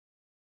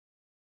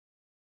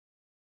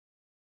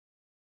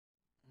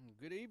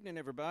Good evening,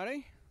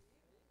 everybody.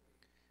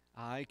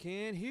 I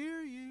can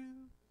hear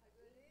you.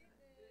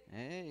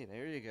 Hey,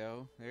 there you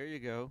go. There you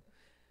go.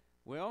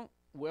 Well,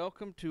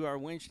 welcome to our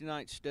Wednesday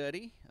night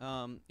study.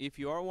 If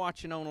you are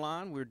watching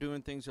online, we're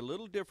doing things a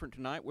little different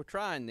tonight. We're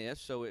trying this,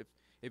 so if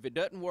it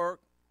doesn't work,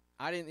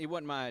 it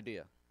wasn't my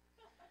idea.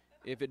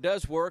 If it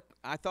does work,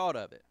 I thought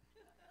of it.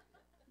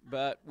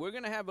 But we're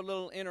going to have a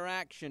little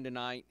interaction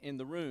tonight in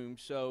the room.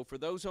 So for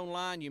those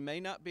online, you may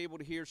not be able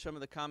to hear some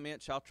of the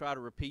comments. I'll try to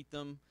repeat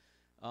them.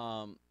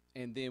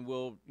 And then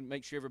we'll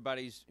make sure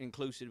everybody's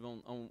inclusive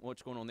on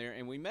what's going on there.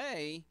 And we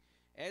may,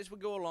 as we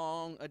go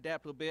along,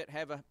 adapt a little bit,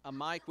 have a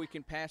mic we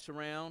can pass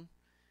around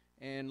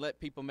and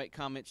let people make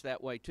comments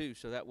that way too.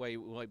 So that way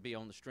we'll be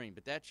on the stream.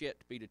 But that's yet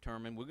to be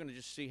determined. We're going to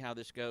just see how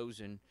this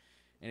goes. And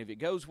if it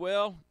goes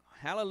well,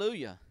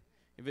 hallelujah.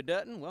 If it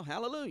doesn't, well,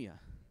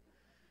 hallelujah.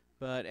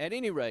 But at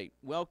any rate,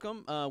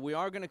 welcome. We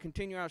are going to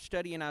continue our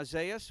study in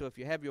Isaiah. So if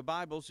you have your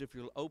Bibles, if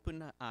you'll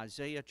open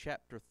Isaiah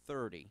chapter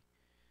 30.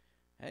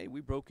 Hey,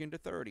 we broke into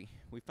 30.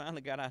 We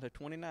finally got out of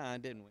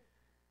 29, didn't we?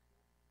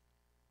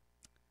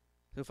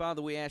 So,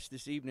 Father, we ask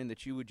this evening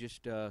that you would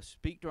just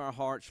speak to our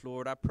hearts,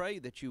 Lord. I pray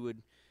that you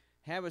would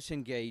have us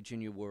engage in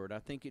your word. I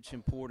think it's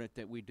important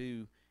that we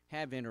do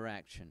have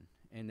interaction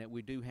and that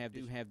we do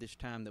have this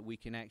time that we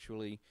can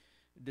actually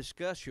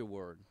discuss your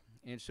word.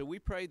 And so we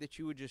pray that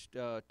you would just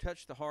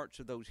touch the hearts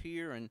of those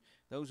here and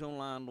those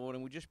online, Lord,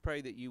 and we just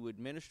pray that you would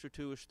minister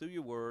to us through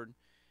your word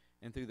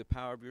and through the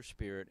power of your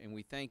Spirit. And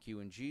we thank you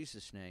in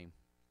Jesus' name.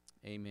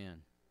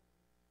 Amen.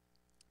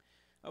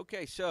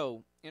 Okay,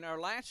 so in our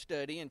last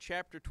study in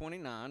chapter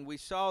 29, we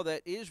saw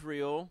that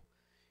Israel,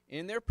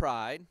 in their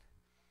pride,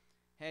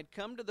 had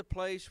come to the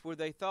place where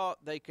they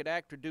thought they could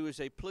act or do as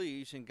they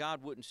please, and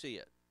God wouldn't see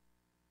it.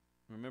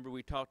 Remember,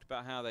 we talked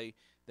about how they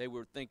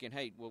were thinking,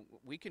 hey, well,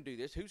 we can do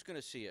this. Who's going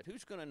to see it?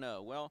 Who's going to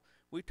know? Well,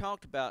 we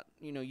talked about,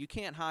 you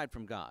can't hide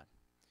from God.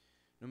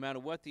 No matter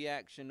what the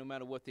action, no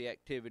matter what the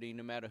activity,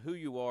 no matter who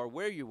you are,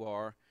 where you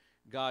are,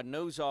 God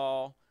knows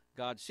all,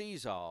 God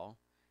sees all,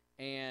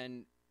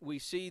 and we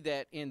see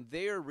that in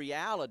their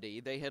reality,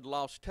 they had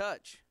lost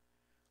touch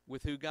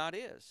with who God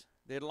is.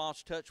 They had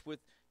lost touch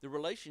with the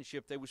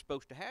relationship they were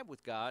supposed to have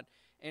with God,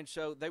 and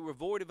so they were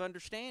void of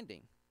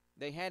understanding.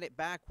 They had it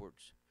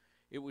backwards.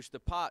 It was the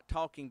pot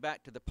talking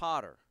back to the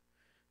potter,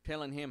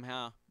 telling him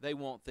how they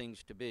want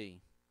things to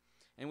be.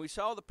 And we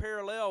saw the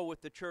parallel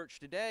with the church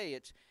today.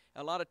 It's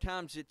a lot of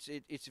times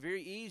it's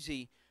very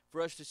easy for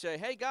us to say,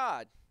 hey,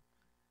 God,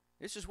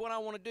 this is what I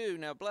want to do,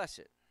 now bless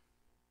it.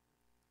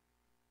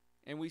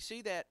 And we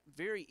see that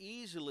very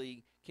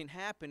easily can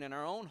happen in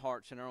our own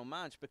hearts and our own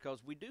minds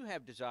because we do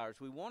have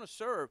desires. We want to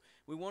serve.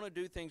 We want to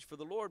do things for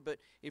the Lord. But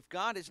if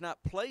God has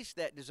not placed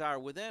that desire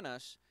within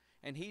us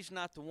and he's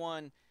not the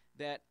one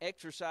that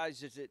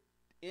exercises it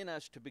in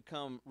us to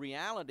become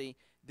reality,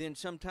 then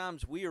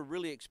sometimes we are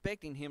really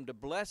expecting him to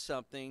bless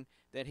something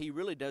that he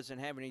really doesn't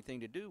have anything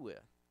to do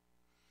with.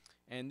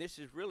 And this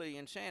is really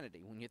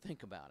insanity when you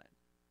think about it.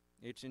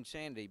 It's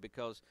insanity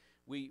because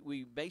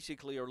we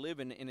basically are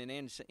living in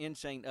an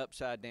insane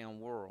upside-down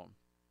world.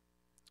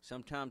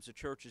 Sometimes the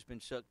church has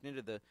been sucked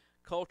into the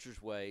culture's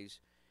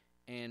ways,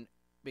 and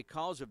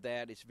because of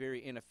that, it's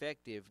very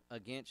ineffective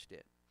against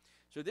it.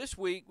 So this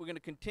week, we're going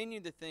to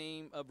continue the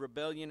theme of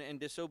rebellion and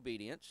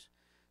disobedience.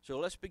 So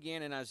let's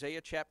begin in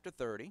Isaiah chapter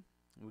 30.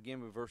 We'll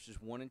begin with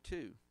verses 1 and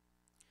 2.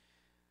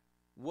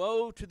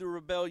 Woe to the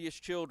rebellious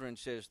children,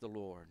 says the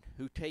Lord,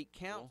 who take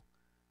counsel,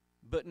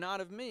 but not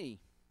of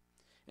me,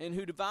 and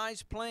who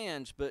devise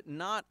plans, but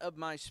not of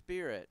my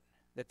spirit,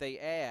 that they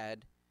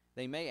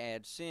may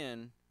add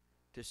sin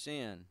to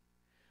sin,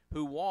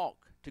 who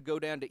walk to go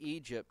down to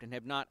Egypt and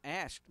have not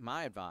asked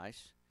my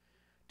advice,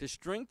 to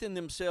strengthen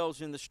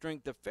themselves in the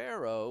strength of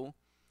Pharaoh,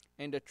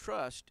 and to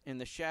trust in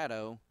the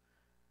shadow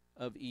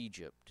of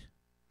Egypt.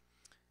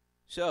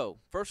 So,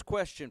 first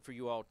question for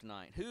you all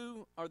tonight.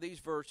 Who are these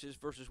verses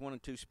 1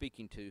 and 2,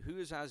 speaking to? Who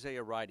is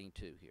Isaiah writing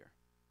to here?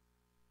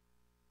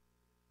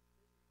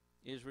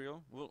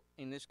 Israel, well,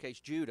 in this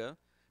case, Judah,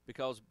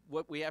 because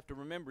what we have to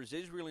remember is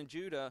Israel and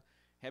Judah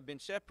have been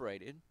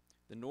separated.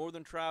 The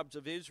northern tribes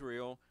of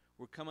Israel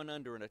were coming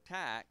under an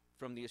attack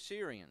from the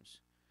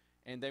Assyrians,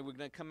 and they were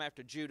going to come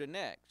after Judah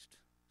next.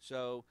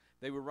 So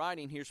they were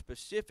writing here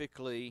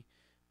specifically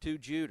to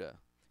Judah,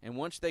 and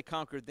once they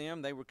conquered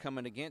them, they were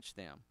coming against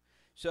them.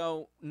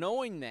 So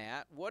knowing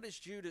that, what is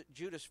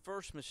Judah's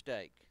first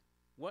mistake?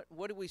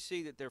 What do we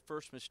see that their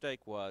first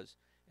mistake was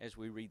as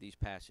we read these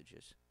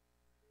passages?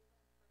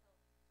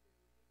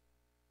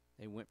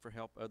 They went for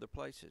help other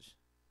places.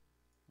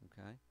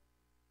 Okay?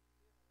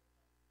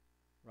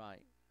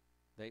 Right.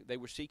 They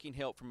were seeking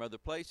help from other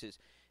places.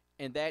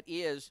 And that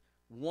is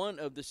one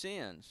of the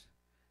sins.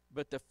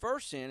 But the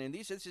first sin, and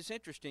this is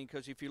interesting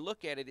because if you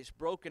look at it, it's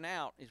broken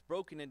out. It's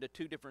broken into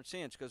two different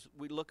sins because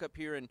we look up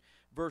here in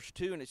verse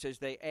 2 and it says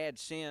they add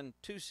sin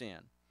to sin.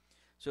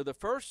 So the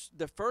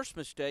first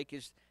mistake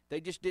is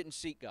they just didn't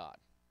seek God.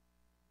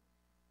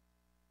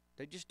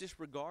 They just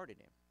disregarded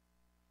him.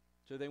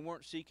 So they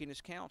weren't seeking his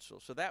counsel.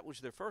 So that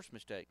was their first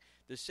mistake.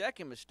 The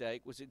second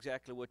mistake was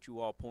exactly what you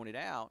all pointed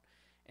out,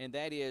 and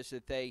that is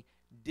that they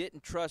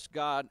didn't trust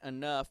God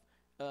enough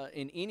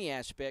in any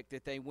aspect,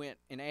 that they went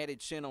and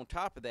added sin on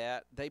top of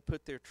that. They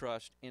put their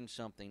trust in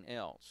something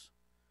else.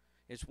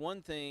 It's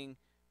one thing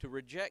to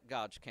reject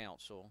God's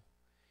counsel.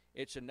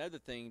 It's another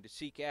thing to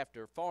seek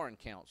after foreign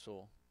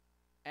counsel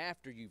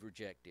after you've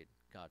rejected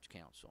God's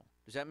counsel.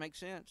 Does that make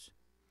sense?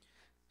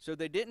 So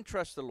they didn't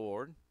trust the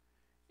Lord,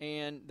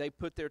 and they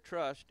put their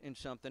trust in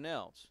something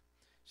else.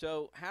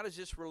 So how does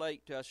this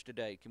relate to us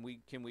today? Can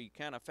we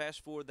kind of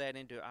fast forward that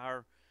into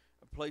our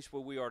place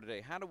where we are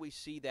today? How do we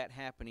see that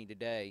happening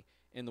today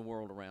in the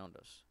world around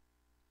us?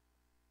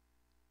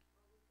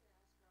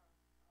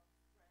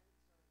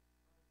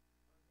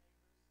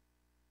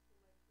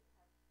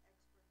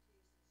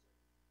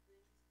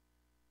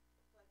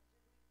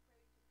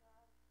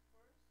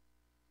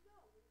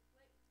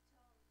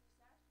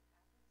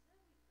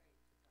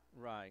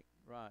 Right,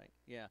 right,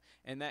 yeah.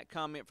 And that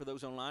comment for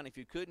those online, if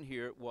you couldn't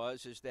hear it,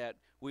 is that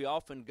we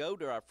often go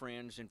to our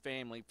friends and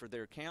family for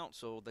their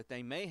counsel that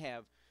they may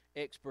have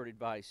expert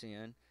advice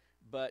in,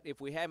 but if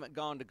we haven't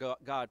gone to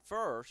God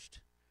first,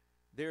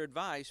 their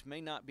advice may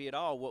not be at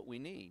all what we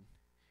need.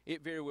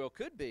 It very well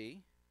could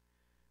be,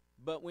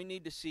 but we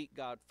need to seek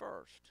God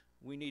first.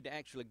 We need to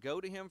actually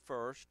go to Him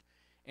first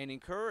and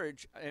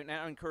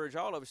I encourage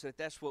all of us that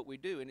that's what we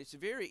do. And it's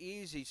very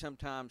easy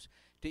sometimes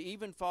to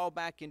even fall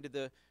back into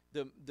the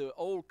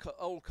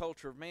old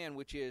culture of man,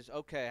 which is,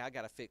 okay, I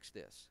got to fix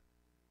this.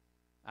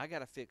 I got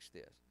to fix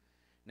this.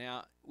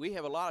 Now, we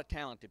have a lot of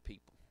talented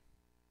people.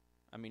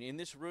 I mean, in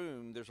this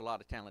room, there's a lot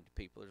of talented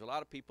people. There's a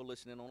lot of people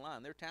listening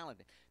online. They're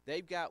talented.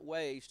 They've got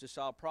ways to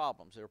solve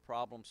problems. They're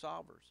problem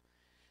solvers.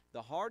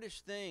 The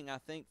hardest thing, I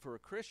think, for a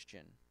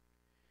Christian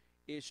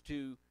is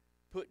to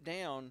put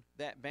down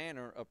that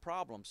banner of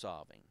problem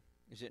solving.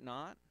 Is it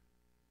not?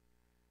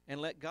 And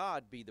let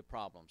God be the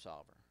problem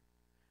solver.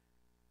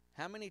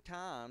 How many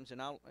times,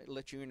 and I'll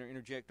let you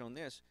interject on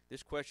this,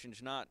 this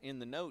question's not in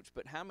the notes,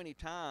 but how many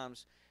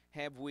times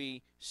have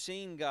we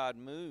seen God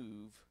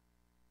move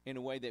in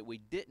a way that we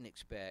didn't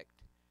expect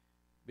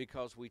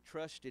because we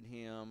trusted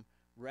Him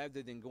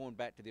rather than going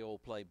back to the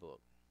old playbook?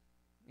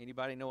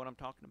 Anybody know what I'm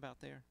talking about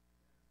there?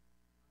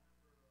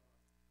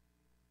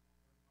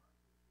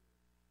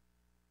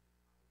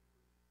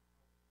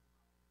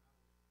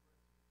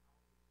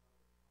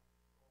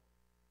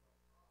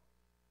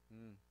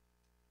 Mm.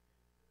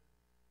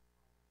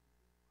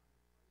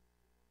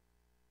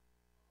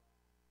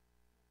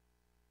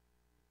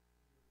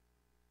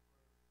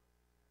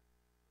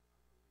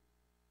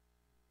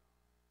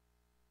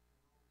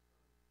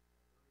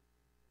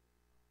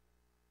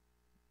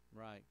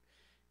 Right.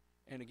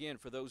 And again,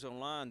 for those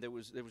online, there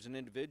was an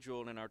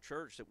individual in our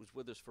church that was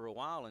with us for a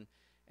while,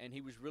 and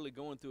he was really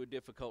going through a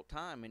difficult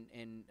time.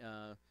 And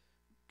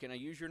can I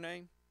use your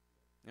name?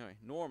 Anyway,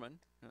 Norman.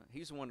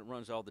 He's the one that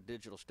runs all the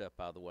digital stuff,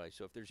 by the way.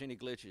 So if there's any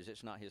glitches,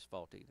 it's not his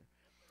fault either.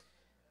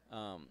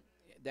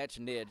 That's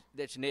Ned.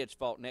 That's Ned's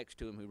fault next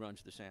to him, who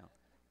runs the sound.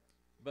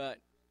 But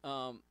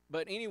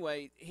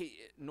anyway,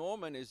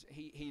 Norman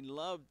he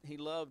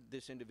loved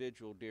this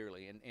individual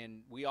dearly,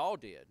 and we all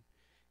did.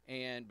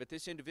 But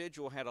this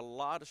individual had a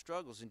lot of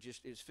struggles, and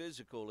just it's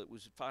physical, it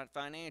was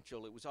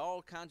financial, it was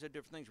all kinds of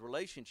different things,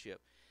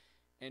 relationship.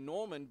 And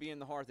Norman, being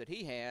the heart that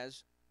he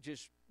has,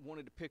 just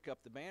wanted to pick up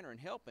the banner and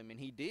help him, and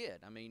he did.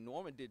 I mean,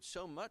 Norman did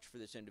so much for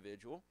this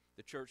individual.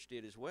 The church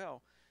did as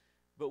well.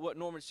 But what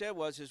Norman said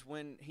is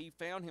when he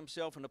found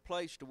himself in a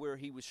place to where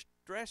he was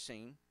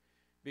stressing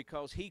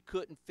because he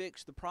couldn't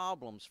fix the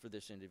problems for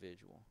this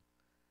individual.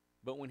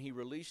 But when he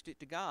released it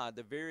to God,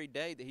 the very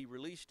day that he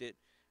released it,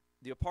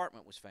 the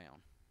apartment was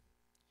found.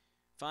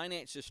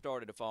 Finances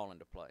started to fall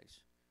into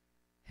place.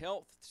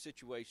 Health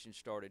situations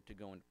started to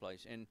go into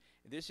place. And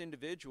this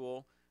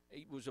individual,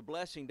 it was a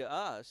blessing to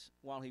us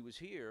while he was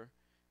here.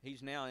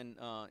 He's now in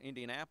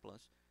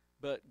Indianapolis.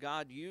 But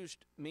God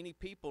used many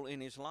people in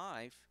his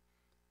life,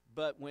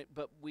 but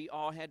we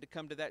all had to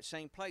come to that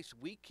same place.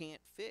 We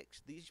can't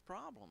fix these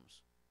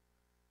problems.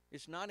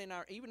 It's not in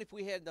our, even if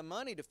we had the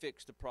money to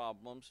fix the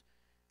problems,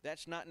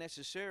 that's not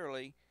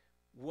necessarily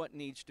what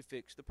needs to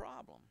fix the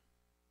problem.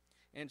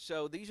 And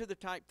so these are the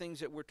type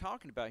things that we're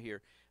talking about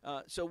here.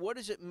 So what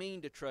does it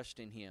mean to trust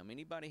in Him?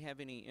 Anybody have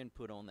any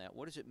input on that?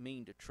 What does it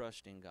mean to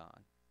trust in God?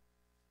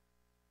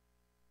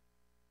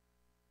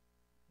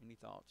 Any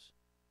thoughts?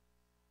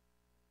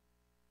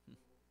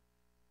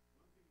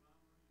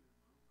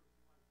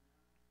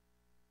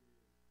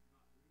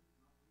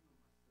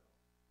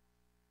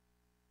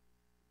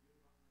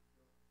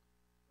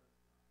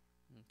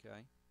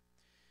 Okay.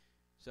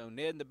 So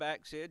Ned in the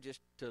back said just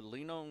to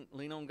lean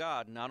on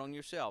God, not on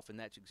yourself, and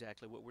that's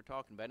exactly what we're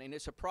talking about. And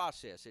it's a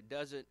process.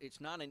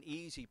 It's not an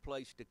easy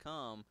place to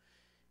come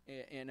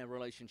in a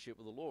relationship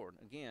with the Lord.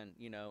 Again,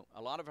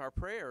 a lot of our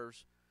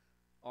prayers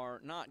are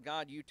not,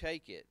 God, you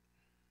take it.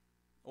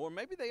 Or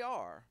maybe they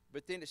are,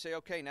 but then to say,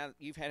 okay, now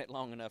you've had it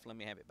long enough, let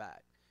me have it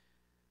back.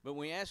 But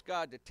when we ask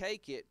God to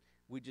take it,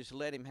 we just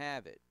let Him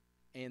have it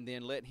and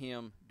then let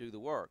Him do the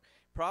work.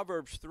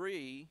 Proverbs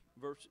 3,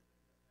 verse...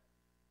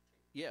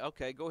 Yeah,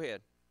 okay, go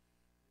ahead.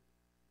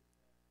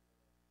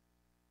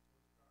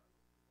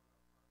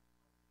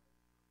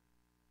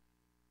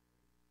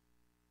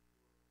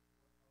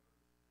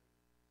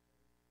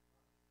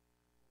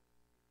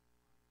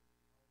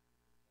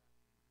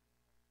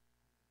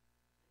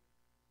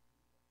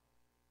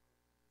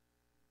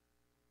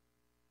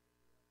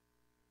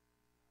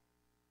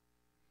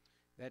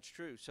 That's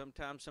true.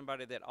 Sometimes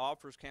somebody that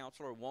offers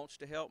counsel or wants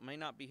to help may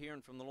not be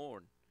hearing from the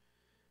Lord.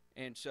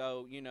 And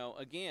so,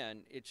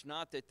 again, it's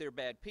not that they're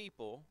bad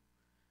people,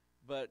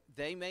 but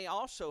they may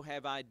also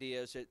have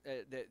ideas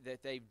that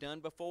they've done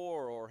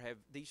before, or have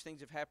these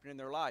things have happened in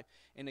their life.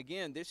 And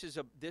again, this is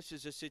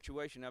a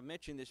situation. I've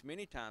mentioned this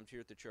many times here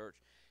at the church,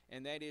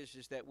 and that is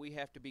that we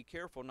have to be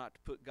careful not to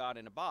put God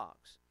in a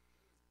box.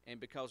 And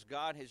because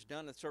God has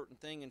done a certain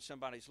thing in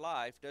somebody's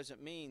life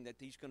doesn't mean that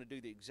He's going to do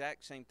the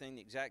exact same thing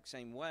the exact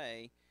same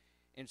way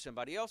in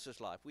somebody else's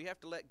life. We have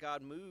to let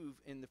God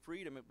move in the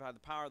freedom by the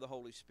power of the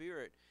Holy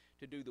Spirit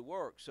to do the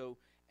work. So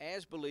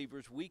as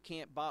believers, we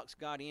can't box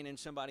God in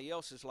somebody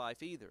else's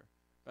life either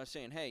by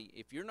saying, hey,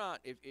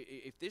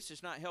 if this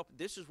is not helping,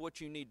 this is what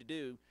you need to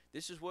do.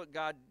 This is what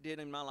God did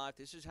in my life.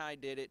 This is how He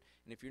did it.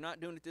 And if you're not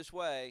doing it this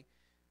way,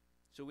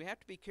 so we have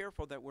to be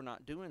careful that we're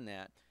not doing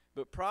that.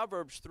 But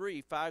Proverbs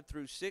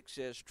 3:5-6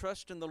 says,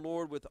 trust in the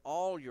Lord with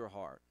all your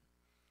heart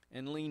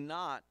and lean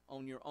not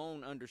on your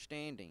own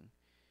understanding.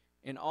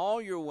 In all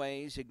your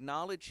ways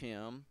acknowledge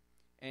Him,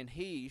 and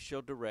He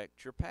shall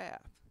direct your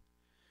path.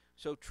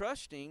 So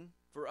trusting,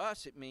 for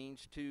us, it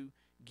means to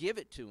give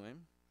it to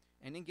Him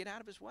and then get out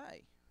of His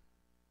way.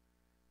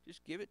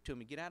 Just give it to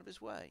Him and get out of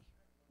His way.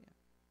 Yeah.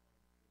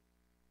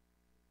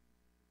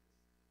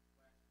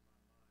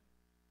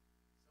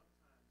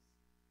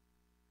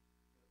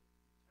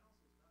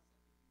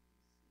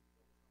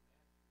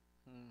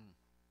 Hmm.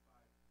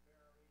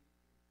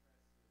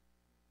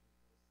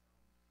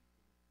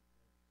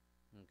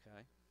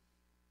 Okay.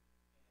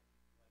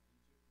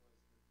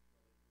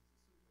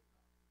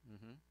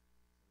 Mm-hmm.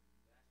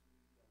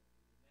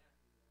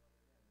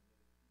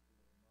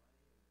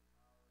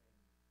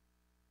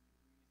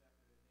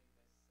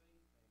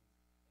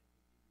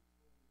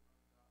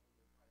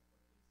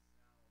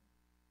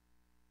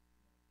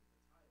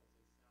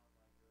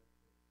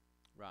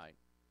 Right.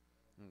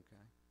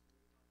 Okay.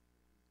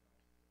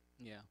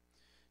 Yeah.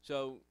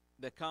 So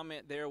the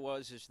comment there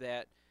is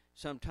that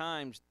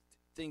sometimes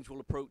things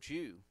will approach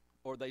you,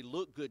 or they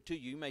look good to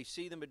you. You may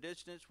see them a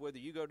distance, whether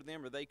you go to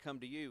them or they come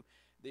to you.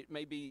 It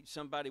may be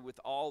somebody with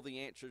all the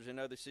answers in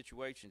other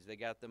situations. They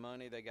got the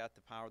money, they got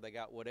the power, they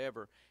got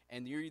whatever,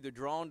 and you're either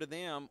drawn to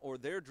them or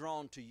they're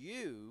drawn to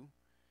you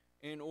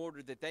in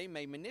order that they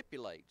may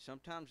manipulate.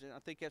 Sometimes, and I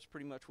think that's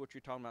pretty much what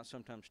you're talking about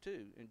sometimes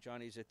too, and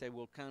Johnny, is that they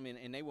will come in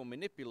and they will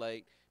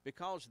manipulate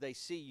because they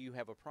see you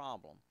have a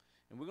problem.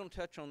 And we're going to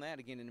touch on that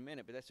again in a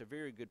minute, but that's a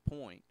very good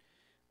point.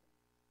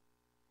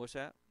 What's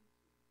that?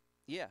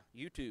 Yeah,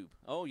 YouTube.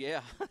 Oh, yeah.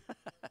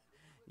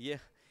 Yeah.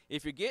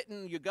 If you're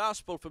getting your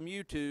gospel from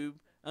YouTube,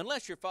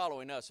 unless you're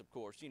following us, of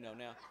course,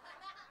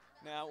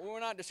 now we're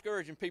not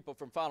discouraging people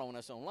from following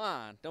us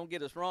online. Don't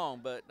get us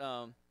wrong, but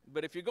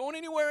if you're going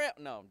anywhere else,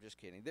 no, I'm just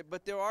kidding.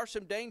 But there are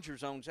some danger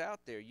zones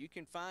out there. You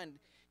can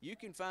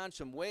find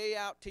some way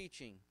out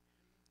teaching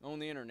on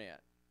the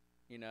internet.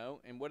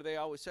 And what do they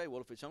always say?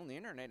 Well, if it's on the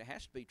internet, it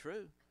has to be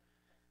true.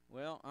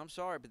 Well, I'm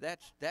sorry, but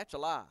that's a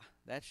lie.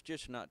 That's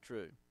just not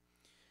true.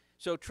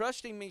 So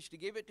trusting means to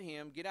give it to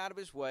Him, get out of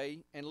His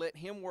way, and let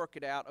Him work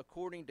it out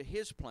according to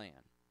His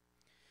plan.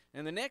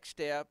 And the next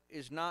step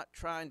is not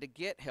trying to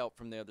get help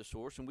from the other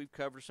source, and we've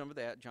covered some of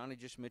that. Johnny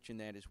just mentioned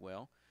that as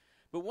well.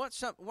 But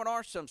what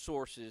are some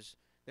sources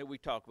that we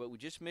talk about? We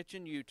just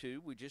mentioned YouTube.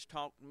 We just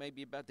talked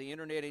maybe about the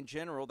internet in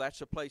general. That's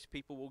a place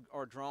people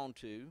are drawn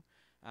to.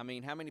 I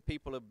mean, how many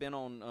people have been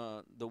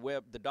on the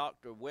web,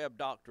 web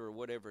doctor, or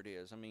whatever it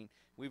is? I mean,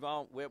 we've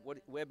all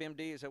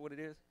WebMD, is that what it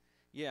is?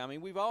 Yeah, I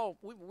mean,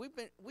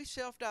 we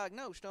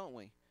self-diagnose, don't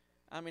we?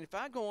 I mean, if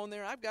I go on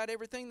there, I've got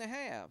everything they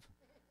have.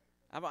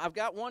 I've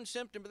got one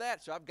symptom of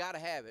that, so I've got to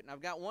have it. And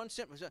I've got one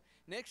symptom. So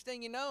next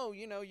thing you know,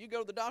 you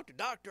go to the doctor.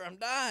 Doctor, I'm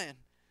dying.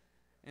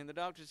 And the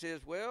doctor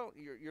says, well,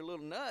 you're a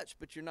little nuts,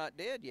 but you're not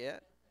dead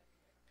yet.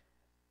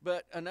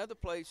 But another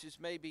place is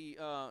maybe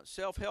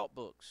self-help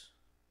books.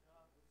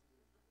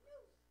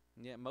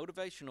 Yeah,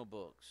 motivational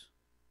books.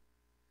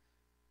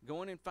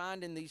 Going and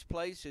finding these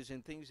places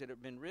and things that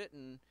have been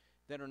written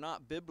that are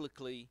not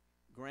biblically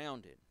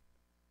grounded.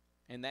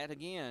 And that,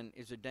 again,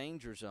 is a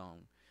danger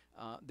zone.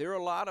 There's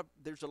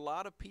a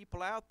lot of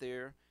people out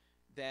there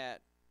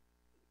that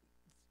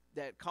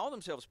call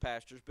themselves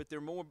pastors, but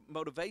they're more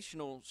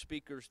motivational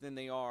speakers than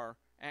they are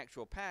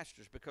actual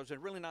pastors, because they're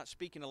really not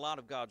speaking a lot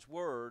of God's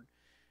word.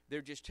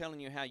 They're just telling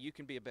you how you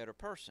can be a better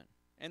person.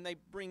 And they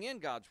bring in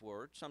God's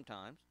word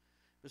sometimes,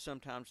 but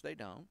sometimes they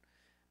don't.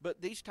 But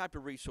these type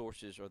of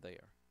resources are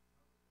there.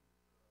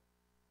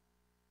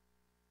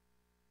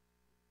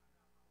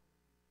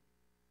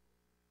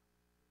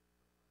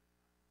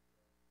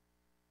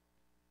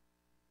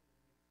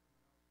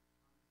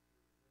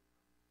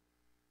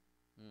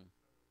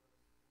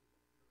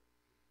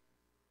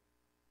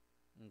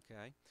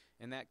 Okay,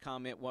 and that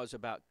comment was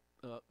about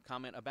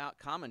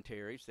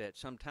commentaries, that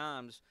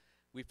sometimes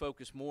we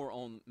focus more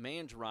on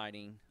man's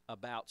writing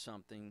about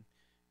something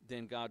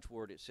than God's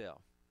word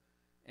itself.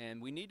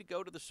 And we need to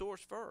go to the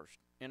source first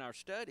in our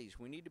studies.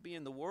 We need to be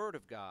in the Word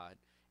of God.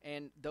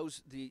 And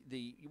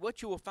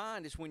what you will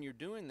find is when you're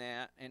doing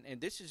that,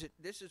 and this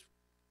is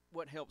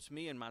what helps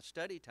me in my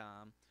study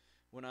time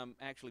when I'm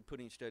actually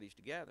putting studies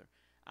together.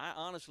 I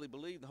honestly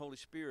believe the Holy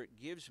Spirit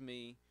gives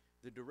me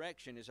the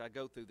direction as I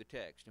go through the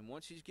text. And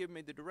once He's given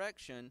me the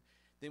direction,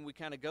 then we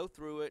kind of go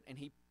through it, and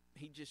He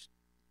just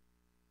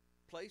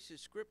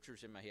places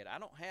scriptures in my head. I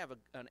don't have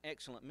an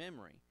excellent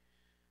memory.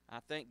 I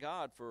thank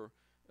God for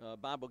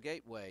Bible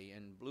Gateway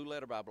and Blue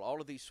Letter Bible, all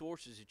of these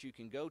sources that you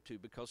can go to,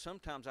 because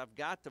sometimes I've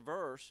got the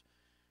verse,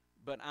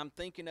 but I'm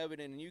thinking of it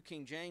in the New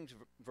King James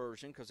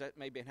Version, because that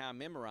may be how I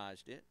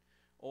memorized it,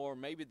 or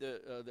maybe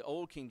the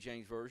Old King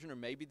James Version, or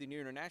maybe the New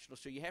International.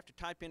 So you have to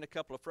type in a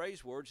couple of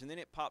phrase words, and then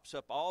it pops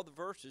up all the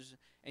verses,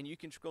 and you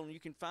can scroll and you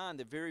can find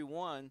the very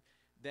one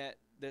that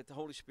the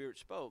Holy Spirit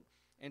spoke.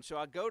 And so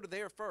I go to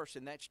there first,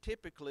 and that's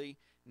typically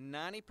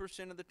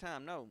 90% of the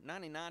time, no,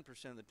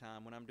 99% of the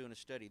time when I'm doing a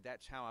study,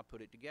 that's how I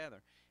put it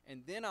together.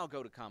 And then I'll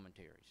go to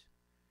commentaries.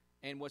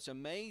 And what's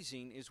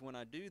amazing is when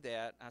I do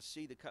that, I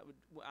see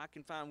I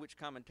can find which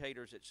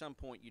commentators at some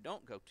point you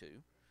don't go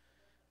to,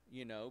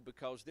 you know,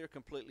 because they're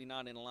completely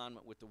not in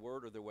alignment with the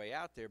Word or their way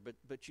out there.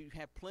 But you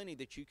have plenty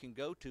that you can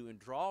go to and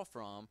draw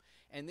from,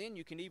 and then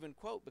you can even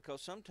quote,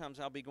 because sometimes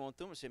I'll be going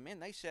through them and say,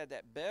 man, they said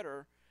that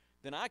better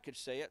than I could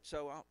say it,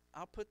 so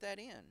I'll put that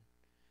in.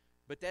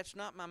 But that's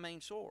not my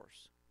main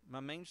source. My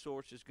main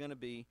source is going to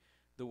be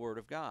the Word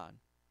of God.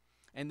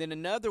 And then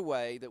another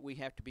way that we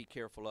have to be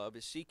careful of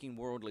is seeking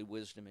worldly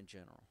wisdom in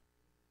general.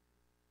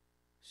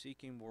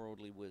 Seeking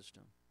worldly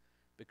wisdom,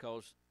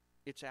 because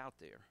it's out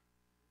there.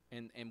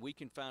 And we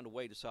can find a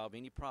way to solve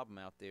any problem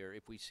out there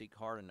if we seek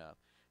hard enough.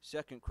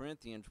 2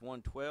 Corinthians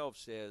 1:12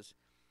 says,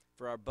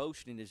 "For our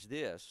boasting is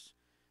this,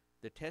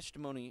 the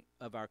testimony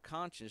of our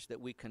conscience,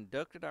 that we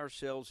conducted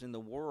ourselves in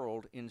the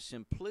world in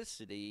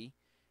simplicity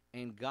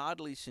and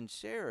godly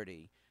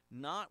sincerity,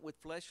 not with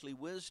fleshly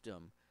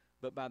wisdom,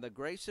 but by the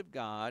grace of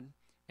God,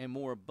 and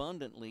more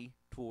abundantly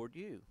toward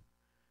you."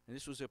 And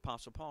this was the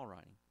Apostle Paul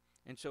writing.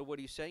 And so what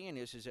he's saying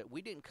is that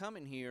we didn't come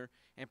in here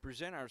and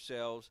present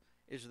ourselves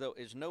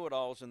as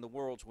know-it-alls in the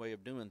world's way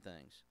of doing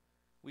things.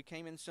 We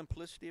came in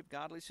simplicity of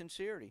godly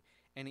sincerity.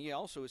 And he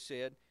also has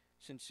said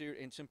sincere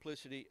in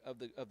simplicity of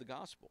the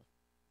gospel,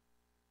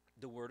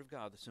 the Word of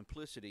God, the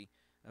simplicity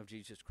of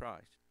Jesus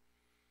Christ.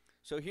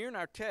 So here in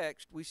our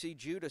text, we see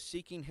Judah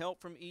seeking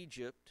help from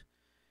Egypt,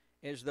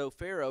 as though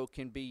Pharaoh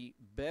can be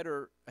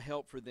better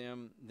help for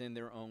them than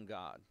their own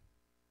God.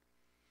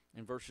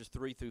 In verses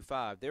 3 through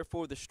 5,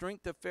 "Therefore the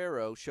strength of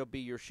Pharaoh shall be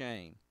your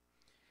shame,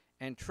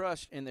 and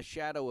trust in the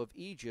shadow of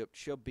Egypt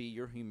shall be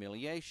your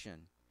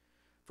humiliation.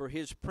 For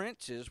his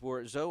princes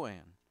were at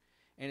Zoan,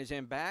 and his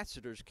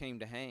ambassadors came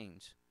to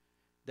Hanes.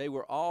 They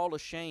were all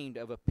ashamed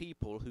of a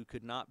people who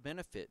could not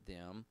benefit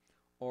them,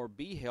 or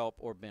be help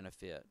or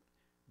benefit,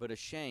 but a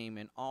shame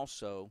and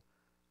also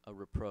a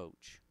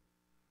reproach."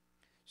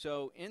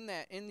 So in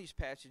these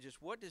passages,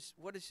 what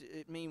does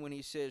it mean when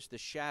he says the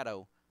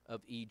shadow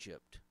of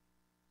Egypt?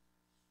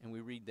 And we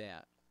read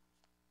that.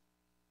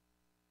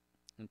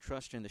 "And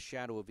trust in the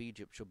shadow of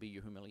Egypt shall be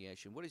your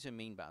humiliation." What does it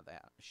mean by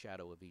that, the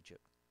shadow of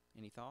Egypt?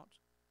 Any thoughts?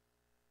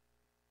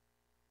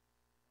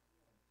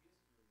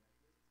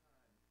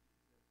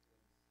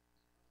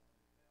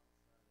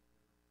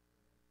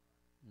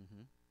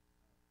 Mm-hmm.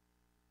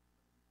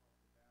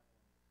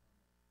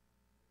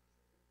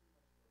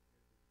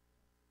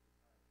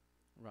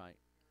 Right.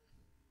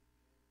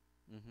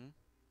 Mm-hmm.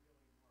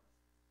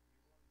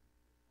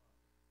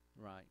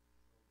 Right.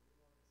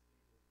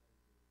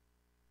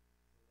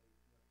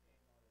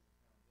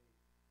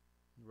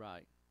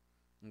 Right.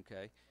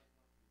 Okay.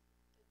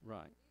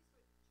 Right.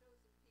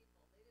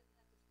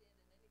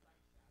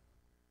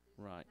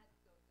 Right.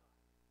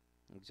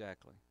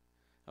 Exactly.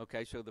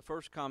 Okay, so the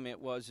first comment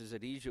is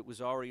that Egypt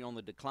was already on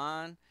the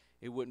decline.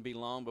 It wouldn't be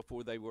long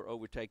before they were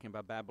overtaken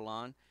by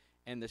Babylon.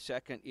 And the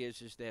second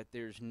is that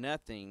there's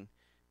nothing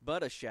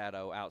but a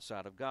shadow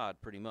outside of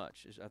God, pretty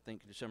much, is I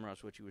think to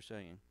summarize what you were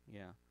saying.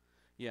 Yeah.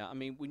 Yeah, I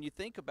mean, when you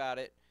think about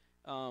it,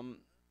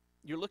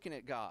 you're looking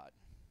at God.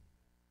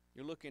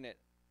 You're looking at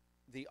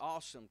the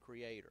awesome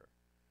Creator.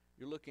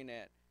 You're looking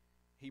at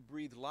He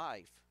breathed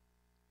life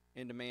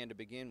into man to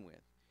begin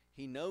with.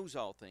 He knows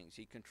all things.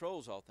 He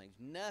controls all things.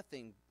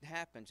 Nothing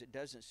happens that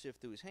doesn't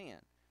sift through His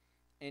hand.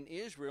 And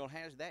Israel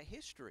has that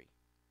history.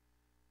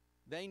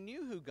 They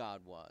knew who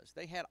God was.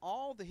 They had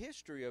all the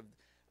history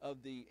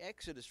of the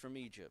exodus from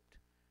Egypt.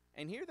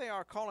 And here they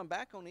are calling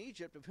back on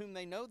Egypt, of whom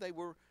they know they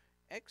were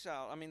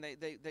exiled. I mean,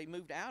 they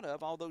moved out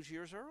of all those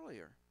years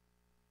earlier.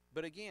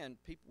 But again,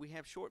 we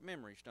have short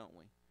memories, don't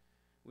we?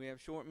 We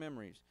have short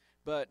memories.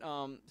 But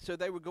so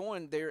they were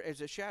going there as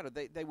a shadow.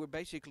 They were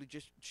basically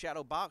just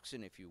shadow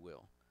boxing, if you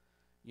will.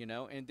 You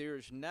know, and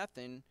there's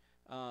nothing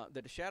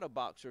that a shadow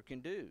boxer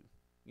can do.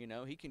 You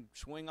know, he can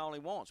swing all he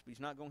wants, but he's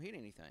not going to hit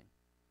anything.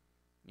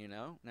 You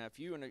know, now if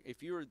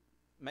you were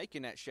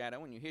making that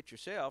shadow and you hit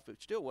yourself,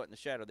 it still wasn't the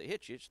shadow that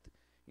hit you.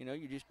 You know,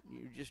 you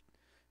just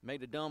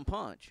made a dumb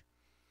punch.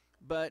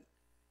 But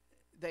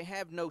they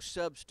have no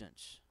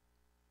substance.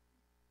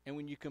 And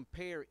when you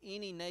compare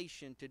any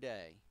nation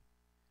today,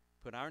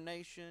 put our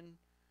nation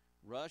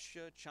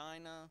Russia,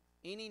 China,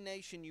 any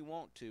nation you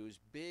want to, as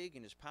big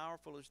and as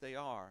powerful as they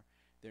are,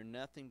 they're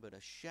nothing but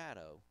a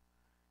shadow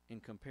in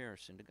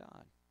comparison to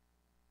God.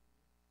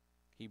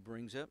 He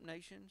brings up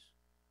nations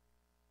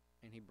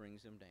and he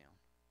brings them down.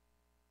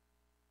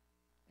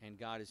 And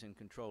God is in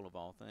control of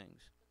all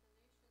things.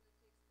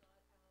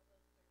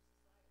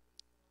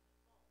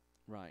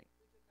 Right.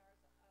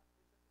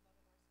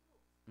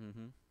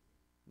 Mm-hmm.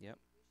 Yep.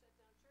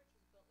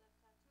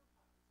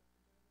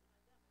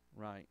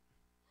 Right.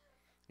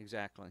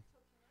 Exactly.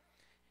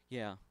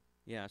 Yeah.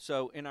 Yeah.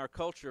 So in our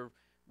culture,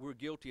 we're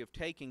guilty of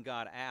taking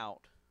God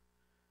out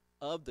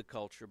of the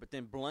culture, but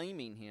then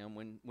blaming him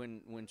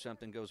when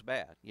something goes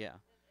bad. Yeah.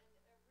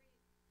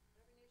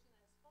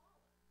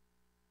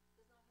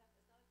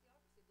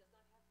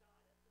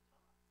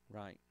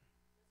 Right.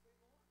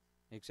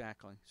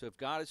 Exactly. So if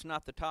God is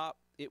not the top,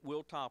 it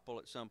will topple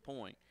at some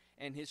point.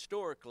 And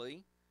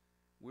historically,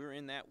 we're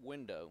in that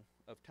window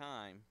of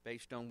time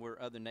based on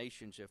where other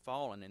nations have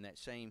fallen in that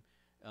same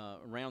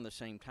around the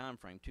same time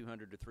frame,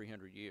 200 to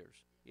 300 years.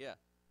 Yeah.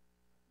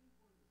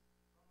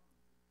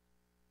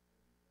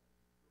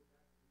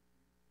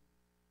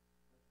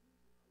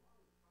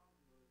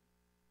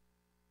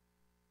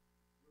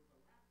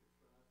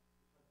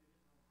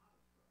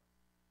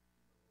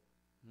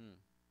 Hmm.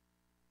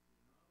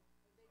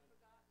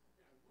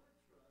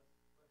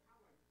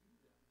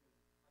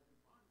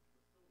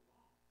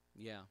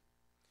 Yeah.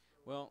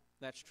 Well,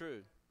 that's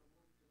true.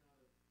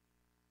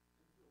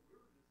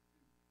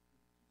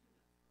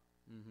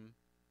 Mm-hmm.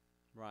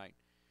 Right.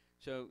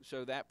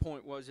 So that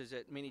point was is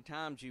that many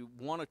times you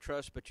want to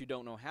trust but you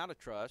don't know how to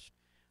trust,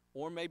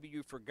 or maybe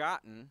you've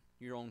forgotten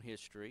your own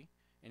history,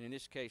 and in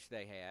this case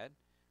they had,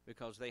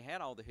 because they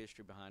had all the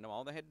history behind them.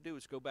 All they had to do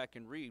was go back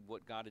and read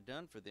what God had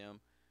done for them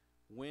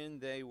when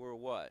they were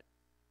what?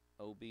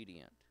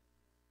 Obedient.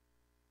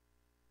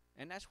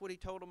 And that's what he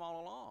told them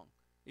all along.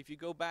 If you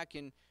go back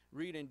and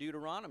read in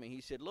Deuteronomy,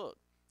 he said, look,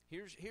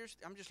 here's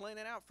I'm just laying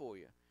it out for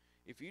you.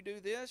 If you do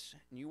this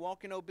and you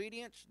walk in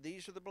obedience,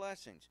 these are the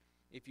blessings.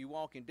 If you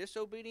walk in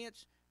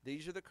disobedience,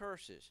 these are the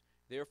curses.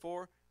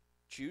 Therefore,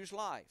 choose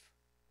life.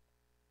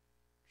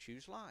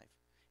 Choose life.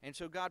 And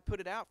so God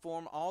put it out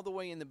for them all the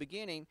way in the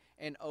beginning,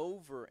 and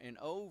over and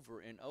over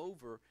and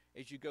over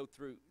as you go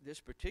through this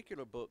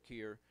particular book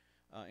here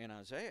in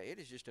Isaiah. It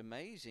is just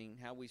amazing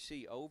how we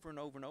see over and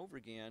over and over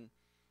again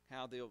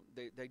how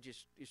they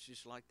just, it's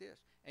just like this.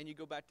 And you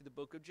go back to the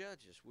book of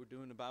Judges. We're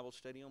doing the Bible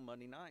study on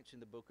Monday nights in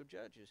the book of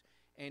Judges,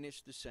 and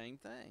it's the same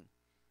thing.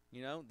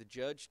 You know, the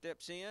judge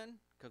steps in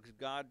because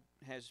God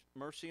has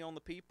mercy on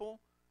the people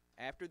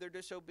after their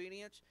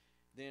disobedience.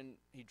 Then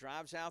he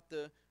drives out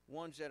the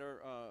ones that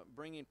are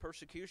bringing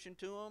persecution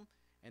to them,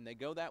 and they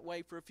go that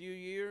way for a few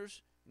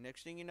years.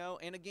 Next thing you know,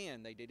 and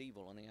again, they did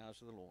evil in the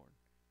eyes of the Lord.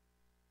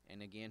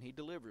 And again, he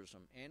delivers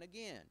them. And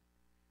again,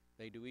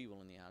 they do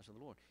evil in the eyes of the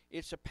Lord.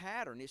 It's a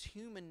pattern. It's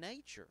human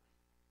nature.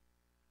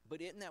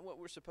 But isn't that what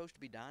we're supposed to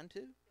be dying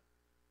to?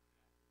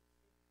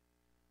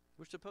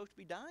 We're supposed to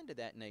be dying to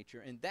that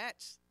nature. And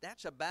that's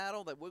a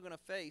battle that we're going to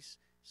face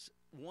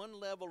one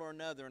level or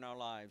another in our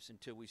lives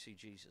until we see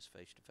Jesus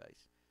face to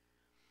face.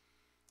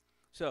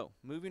 So,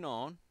 moving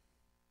on.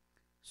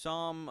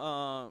 Psalm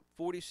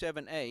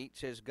 47:8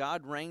 says,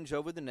 God reigns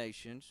over the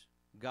nations.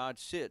 God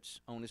sits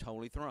on his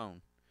holy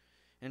throne.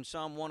 And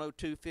Psalm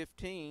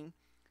 102:15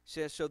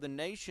 says, so the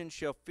nations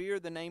shall fear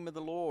the name of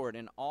the Lord,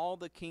 and all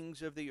the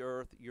kings of the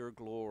earth your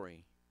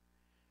glory.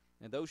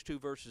 And those two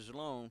verses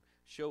alone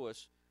show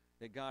us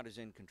that God is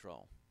in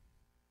control.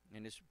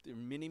 And there are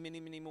many, many,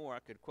 many more I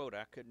could quote.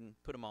 I couldn't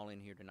put them all in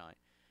here tonight.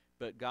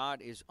 But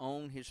God is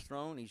on his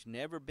throne. He's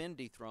never been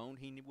dethroned.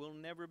 He will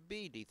never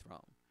be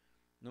dethroned.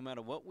 No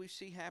matter what we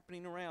see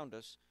happening around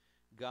us,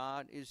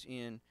 God is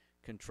in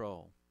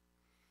control.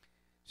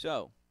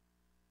 So,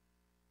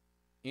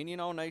 any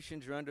and all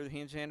nations are under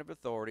his hand of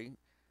authority.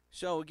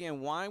 So,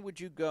 again, why would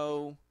you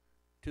go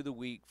to the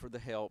weak for the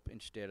help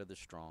instead of the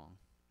strong?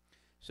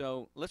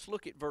 So, let's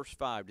look at verse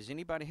 5. Does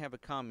anybody have a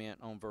comment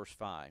on verse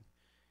 5?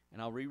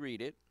 And I'll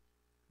reread it.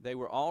 They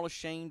were all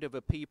ashamed of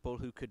a people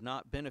who could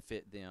not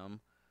benefit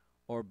them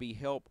or be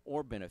help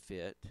or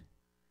benefit,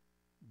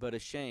 but a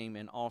shame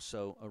and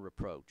also a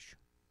reproach.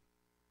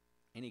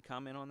 Any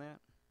comment on that?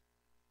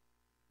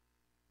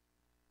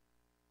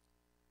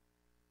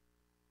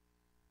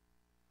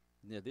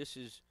 Now, this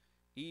is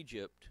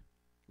Egypt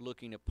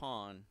looking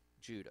upon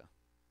Judah.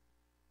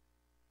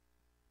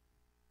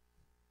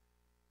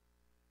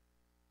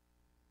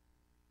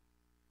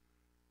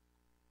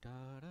 Da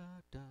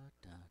da da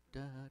da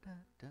da da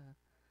da.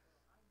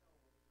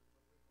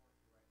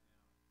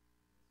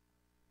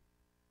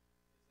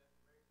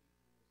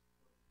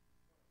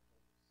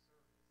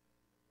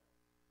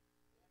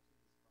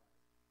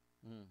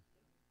 Mm.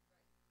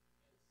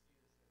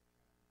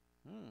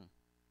 Mm.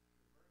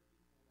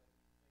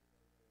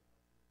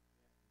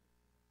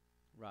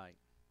 Right.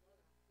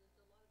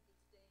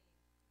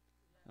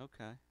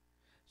 Okay.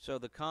 So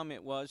the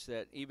comment was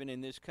that even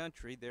in this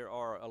country, there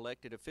are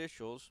elected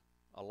officials,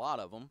 a lot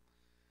of them,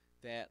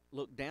 that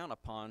look down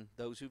upon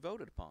those who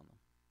voted upon them.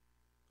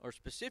 or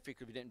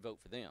specifically we didn't vote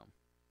for them.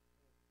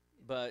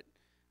 But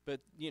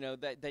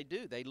they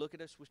do. They look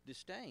at us with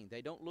disdain.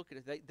 They don't look at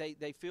us.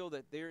 They feel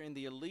that they're in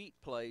the elite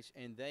place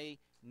and they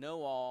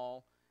know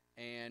all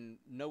and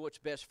know what's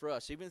best for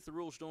us. Even if the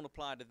rules don't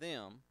apply to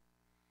them,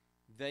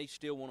 they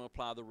still want to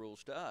apply the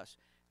rules to us.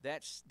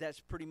 That's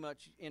pretty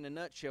much in a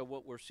nutshell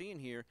what we're seeing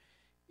here.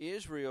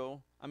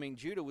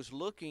 Judah was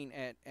looking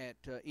at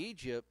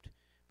Egypt,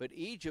 but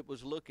Egypt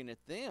was looking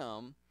at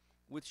them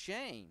with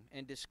shame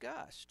and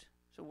disgust.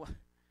 So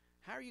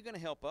how are you going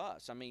to help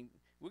us?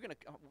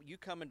 You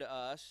coming to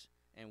us,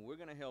 and we're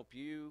going to help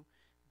you,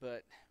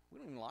 but we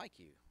don't even like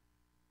you.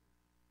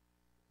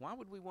 Why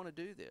would we want to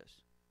do this?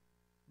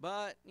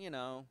 But,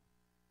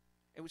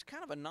 it was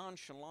kind of a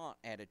nonchalant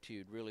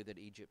attitude, really, that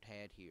Egypt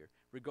had here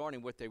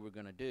regarding what they were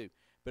going to do.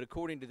 But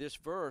according to this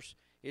verse,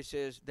 it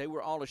says they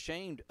were all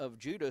ashamed of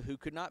Judah who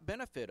could not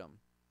benefit them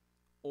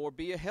or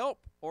be a help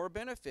or a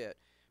benefit,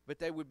 but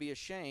they would be a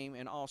shame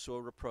and also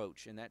a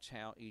reproach, and that's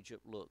how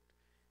Egypt looked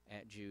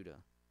at Judah.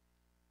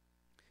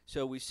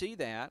 So we see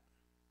that,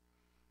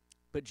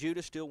 but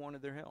Judah still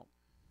wanted their help.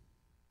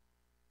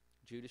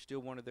 Judah still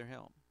wanted their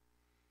help.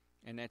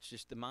 And that's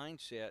just the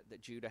mindset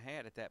that Judah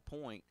had at that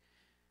point.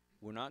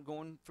 We're not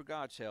going for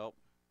God's help.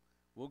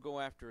 We'll go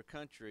after a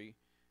country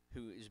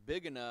who is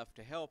big enough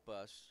to help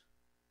us,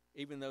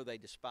 even though they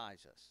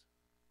despise us.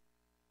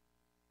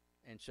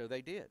 And so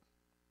they did.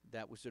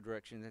 That was the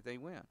direction that they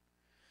went.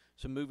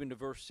 So moving to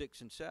verse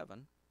 6 and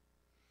 7.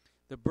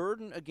 The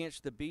burden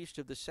against the beast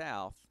of the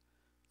south,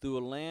 through a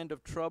land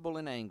of trouble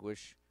and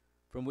anguish,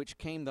 from which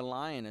came the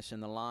lioness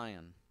and the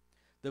lion,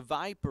 the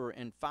viper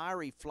and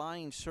fiery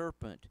flying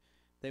serpent.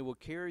 They will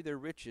carry their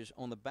riches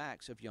on the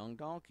backs of young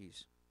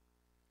donkeys,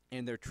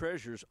 and their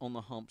treasures on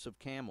the humps of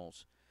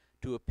camels,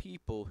 to a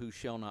people who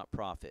shall not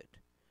profit.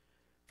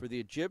 For the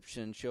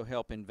Egyptians shall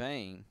help in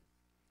vain,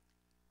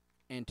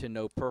 and to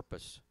no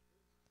purpose.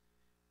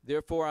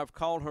 Therefore I've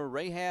called her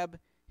Rahab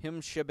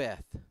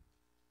Himshebeth.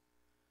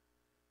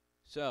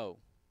 So,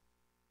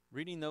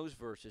 reading those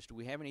verses, do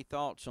we have any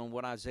thoughts on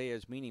what Isaiah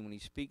is meaning when he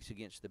speaks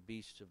against the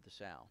beasts of the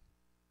south?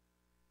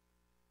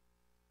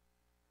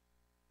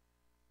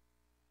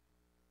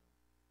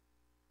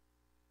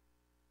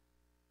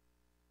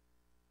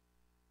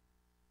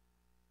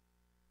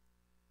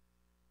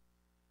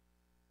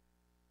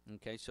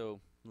 Okay, so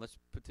let's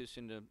put this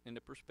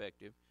into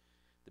perspective.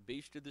 The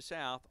beasts of the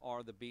south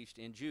are the beasts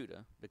in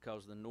Judah,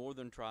 because the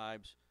northern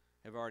tribes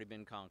have already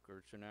been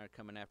conquered, so now they're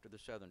coming after the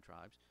southern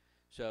tribes.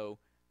 So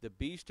the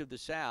beasts of the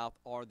south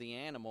are the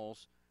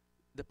animals,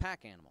 the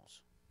pack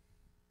animals.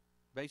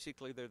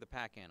 Basically, they're the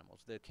pack animals.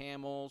 The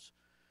camels,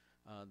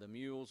 the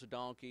mules, the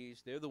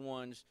donkeys, they're the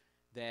ones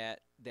that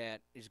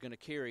is going to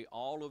carry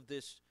all of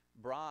this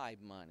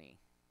bribe money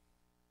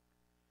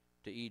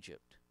to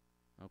Egypt.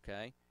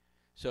 Okay?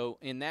 So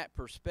in that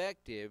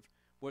perspective,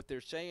 what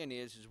they're saying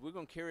is we're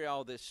going to carry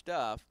all this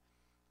stuff,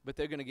 but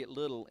they're going to get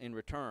little in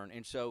return.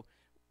 And so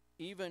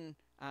even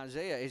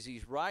Isaiah, as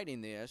he's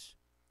writing this,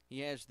 he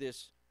has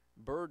this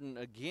burden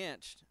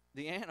against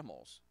the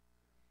animals.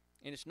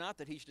 And it's not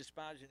that he's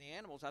despising the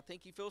animals. I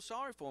think he feels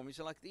sorry for them. He's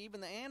like,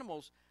 even the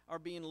animals are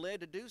being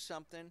led to do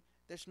something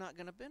that's not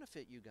going to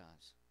benefit you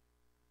guys.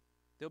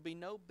 There'll be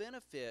no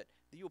benefit.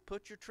 You'll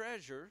put your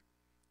treasure,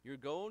 your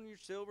gold and your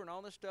silver and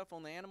all this stuff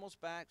on the animals'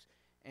 backs,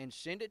 and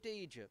send it to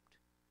Egypt,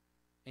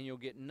 and you'll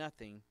get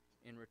nothing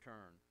in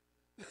return.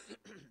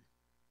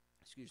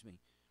 Excuse me.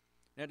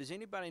 Now, does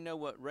anybody know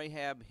what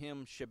Rahab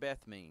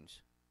Himshebeth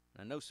means?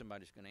 I know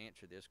somebody's going to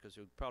answer this because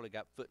they've probably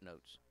got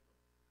footnotes.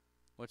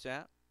 What's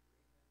that?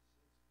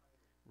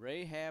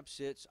 Rahab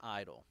sits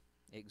idle.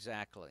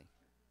 Exactly.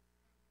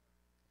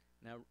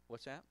 Now,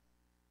 what's that?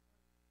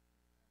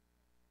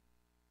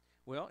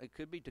 Well, it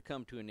could be to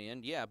come to an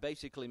end. Yeah,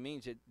 basically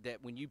means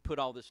that when you put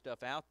all this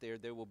stuff out there,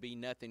 there will be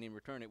nothing in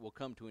return. It will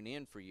come to an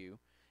end for you,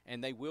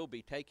 and they will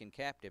be taken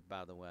captive,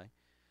 by the way.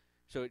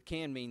 So it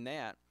can mean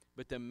that.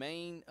 But the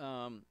main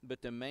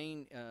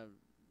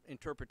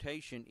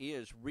interpretation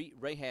is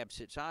Rahab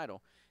sits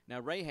idle.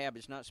 Now, Rahab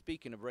is not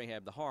speaking of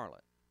Rahab the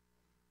harlot.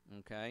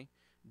 Okay?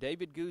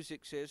 David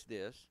Guzik says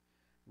this: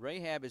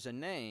 Rahab is a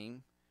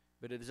name,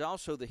 but it is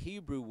also the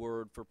Hebrew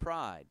word for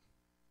pride,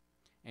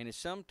 and is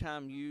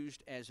sometimes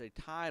used as a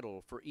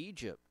title for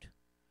Egypt.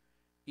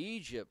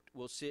 Egypt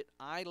will sit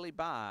idly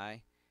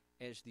by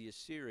as the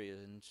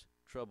Assyrians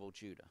trouble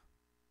Judah,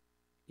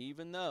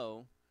 even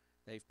though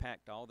they've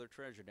packed all their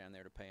treasure down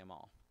there to pay them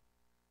off.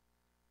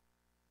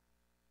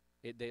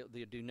 They'll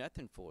do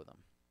nothing for them.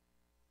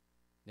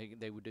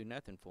 They would do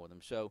nothing for them.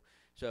 So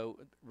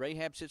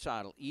Rahab sits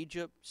idle.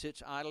 Egypt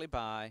sits idly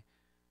by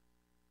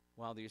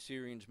while the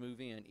Assyrians move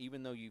in,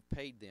 even though you've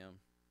paid them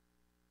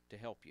to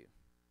help you.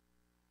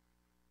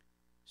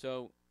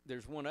 So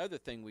there's one other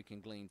thing we can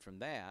glean from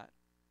that,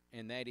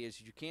 and that is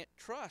you can't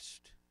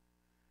trust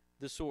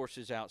the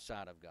sources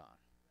outside of God.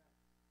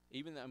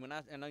 Even though,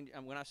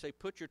 when I say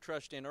put your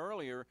trust in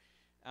earlier,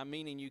 I'm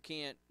meaning you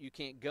can't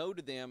go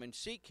to them and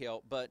seek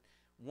help. But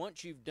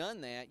once you've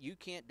done that, you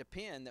can't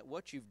depend that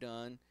what you've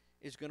done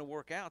is going to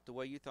work out the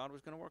way you thought it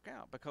was going to work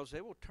out, because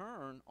they will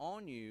turn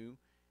on you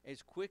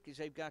as quick as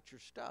they've got your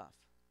stuff.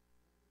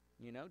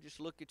 Just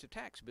look at your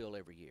tax bill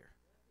every year.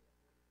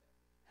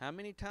 How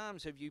many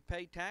times have you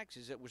paid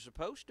taxes that were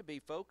supposed to be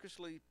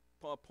focusedly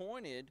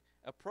appointed,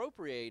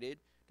 appropriated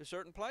to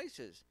certain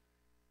places?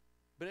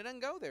 But it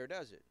doesn't go there,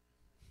 does it?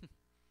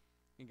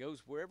 It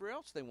goes wherever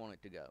else they want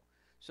it to go.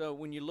 So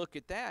when you look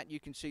at that, you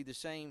can see the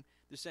same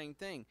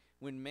thing.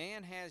 When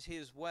man has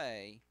his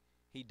way,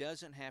 he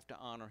doesn't have to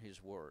honor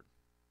his word.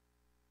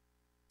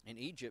 And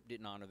Egypt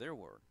didn't honor their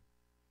word.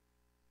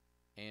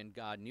 And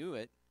God knew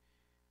it,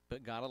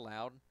 but God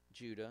allowed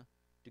Judah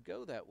to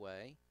go that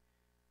way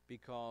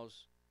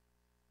because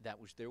that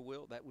was their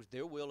will. That was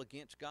their will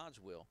against God's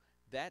will.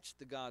 That's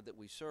the God that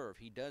we serve.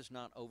 He does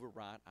not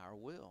override our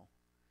will.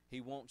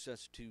 He wants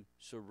us to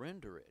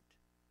surrender it,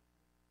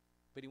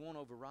 but he won't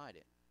override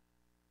it.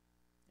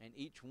 And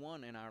each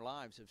one in our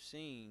lives have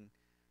seen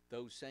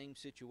those same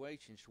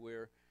situations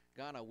where,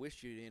 God, I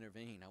wish you'd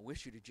intervene. I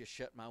wish you'd have just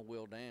shut my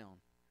will down.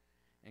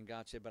 And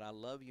God said, but I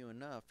love you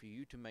enough for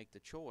you to make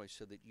the choice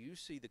so that you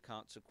see the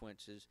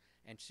consequences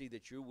and see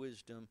that your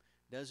wisdom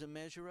doesn't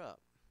measure up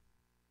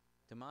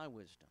to my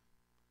wisdom.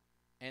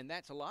 And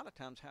that's a lot of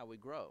times how we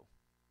grow,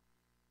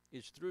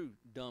 is through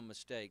dumb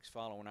mistakes,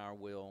 following our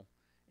will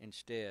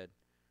instead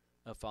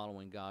of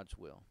following God's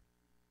will.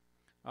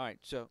 All right,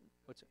 so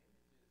what's it?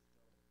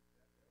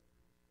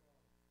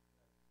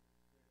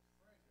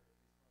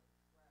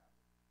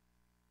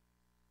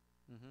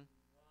 Mm-hmm.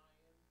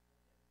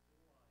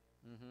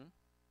 Mm-hmm.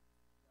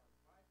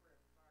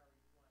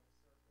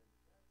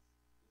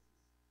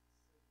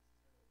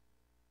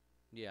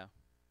 Yeah.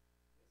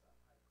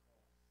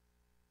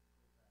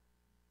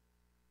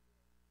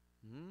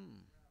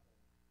 Mm.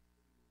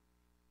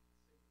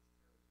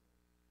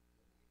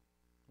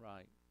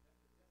 Right.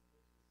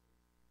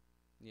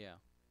 Yeah.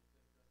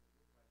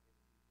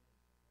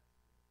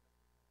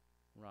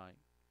 Right.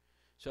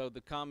 So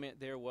the comment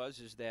there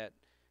is that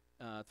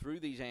through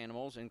these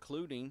animals,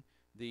 including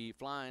the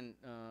flying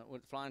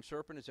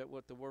serpent, is that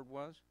what the word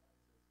was?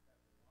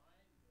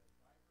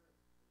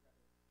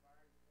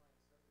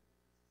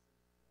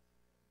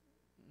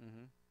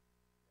 Mm-hmm.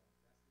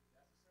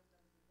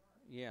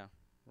 Yeah.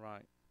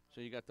 Right. So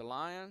you got the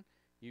lion,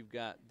 you've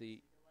got the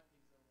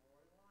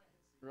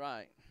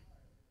right.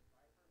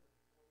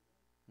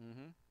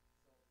 Mm-hmm.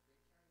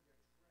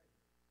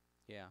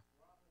 Yeah.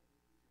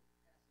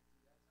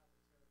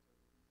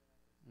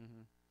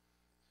 Mm-hmm.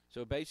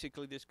 So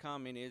basically, this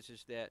comment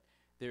is that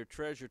their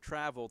treasure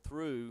traveled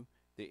through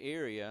the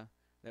area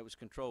that was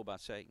controlled by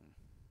Satan,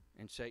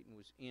 and Satan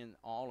was in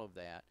all of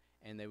that,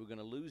 and they were going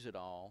to lose it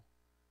all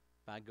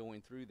by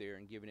going through there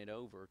and giving it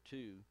over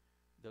to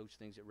those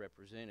things that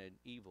represented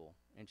evil,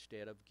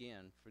 instead of,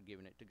 again,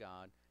 forgiving it to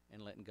God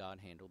and letting God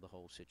handle the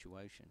whole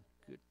situation.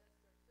 Good.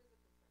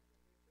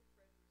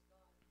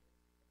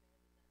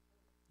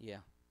 Yeah,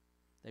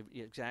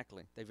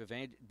 exactly. They've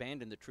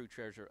abandoned the true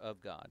treasure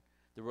of God.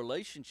 The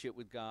relationship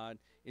with God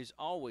is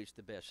always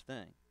the best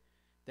thing.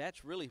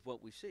 That's really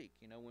what we seek.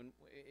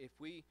 If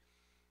we,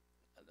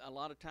 a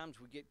lot of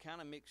times we get kind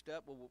of mixed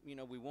up. Well,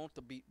 we want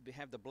to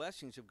have the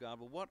blessings of God.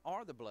 Well, what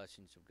are the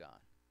blessings of God?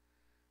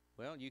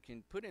 Well, you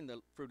can put in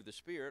the fruit of the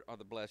Spirit, are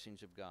the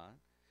blessings of God.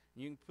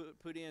 You can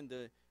put in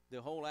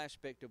the whole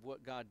aspect of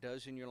what God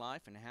does in your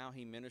life and how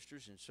he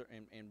ministers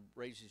and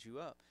raises you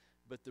up.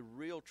 But the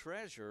real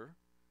treasure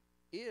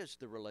is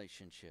the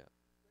relationship.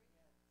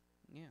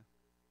 Yeah,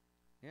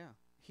 yeah.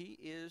 He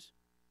is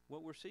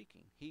what we're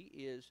seeking. He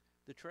is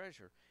the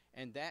treasure.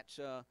 And that's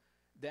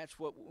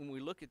what, when we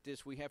look at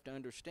this, we have to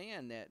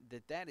understand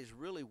that is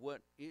really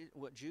what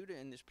Judah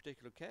in this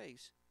particular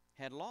case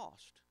had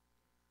lost.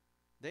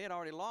 They had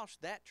already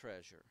lost that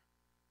treasure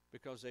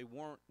because they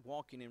weren't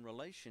walking in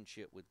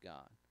relationship with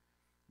God.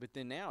 But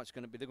then now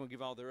they're going to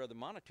give all their other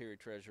monetary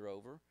treasure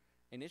over,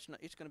 and it's going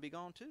to be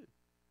gone too.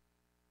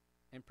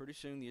 And pretty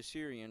soon the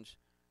Assyrians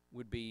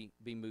would be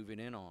moving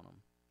in on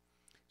them.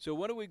 So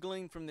what do we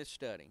glean from this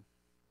study?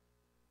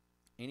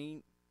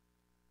 Any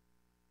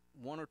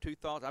one or two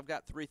thoughts? I've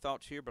got 3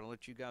 thoughts here, but I'll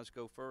let you guys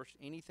go first.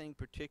 Anything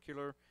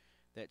particular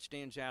that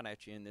stands out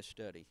at you in this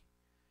study?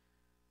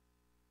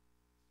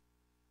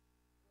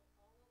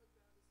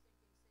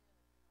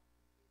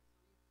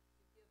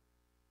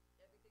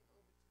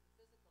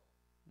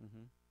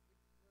 Mm-hmm.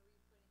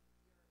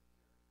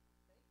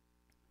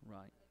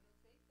 Right.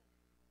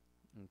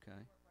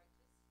 Okay.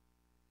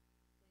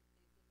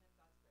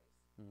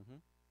 Mm-hmm.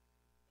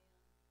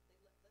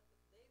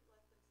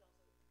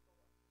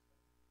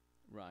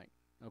 Right.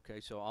 Okay,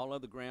 so all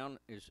other ground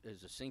is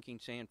a sinking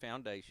sand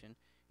foundation.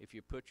 If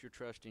you put your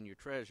trust in your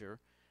treasure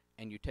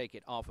and you take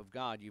it off of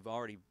God, you've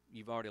already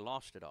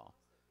lost it all.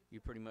 You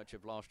pretty much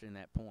have lost it in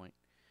that point.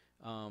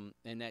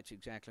 And that's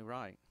exactly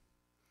right.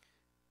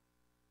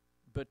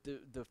 But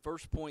the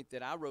first point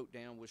that I wrote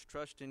down was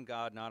trust in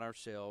God, not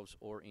ourselves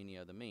or any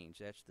other means.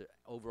 That's the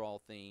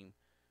overall theme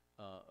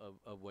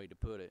of way to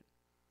put it.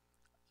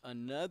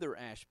 Another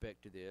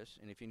aspect to this,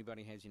 and if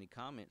anybody has any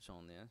comments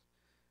on this,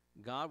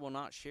 God will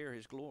not share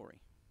his glory.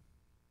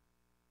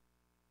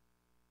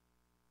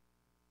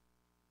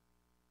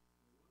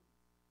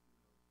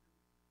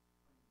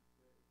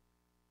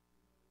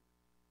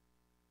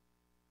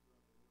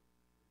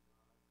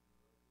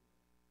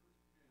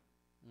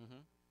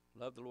 Mm-hmm.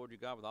 Love the Lord your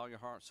God with all your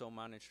heart, soul,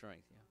 mind, and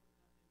strength. Yeah.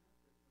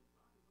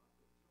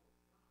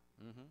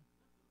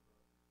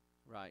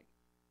 Mm-hmm. Right.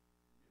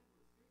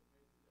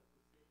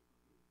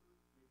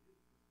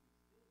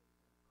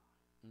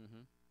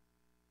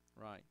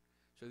 Mm-hmm. Right.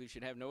 So you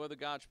should have no other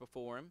gods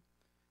before him.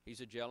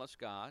 He's a jealous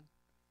God.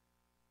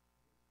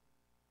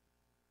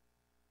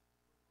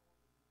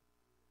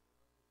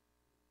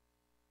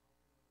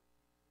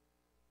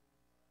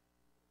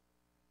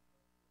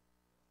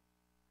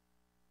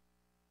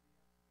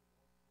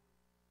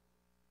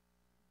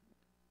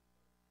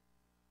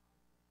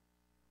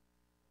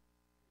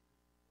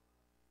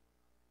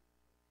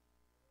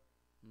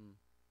 Mm.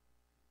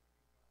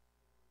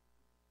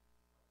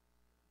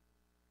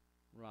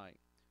 Right.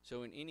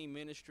 So in any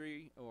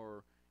ministry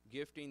or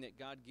gifting that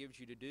God gives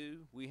you to do,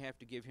 we have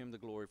to give him the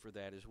glory for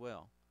that as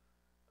well.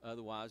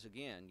 Otherwise,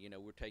 again,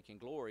 we're taking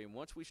glory. And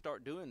once we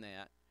start doing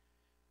that,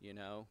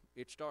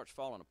 it starts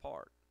falling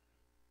apart.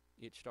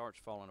 It starts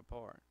falling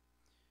apart.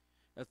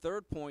 A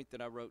third point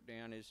that I wrote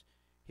down is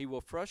he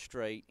will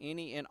frustrate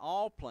any and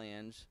all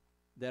plans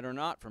that are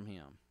not from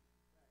him,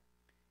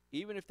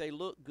 even if they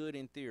look good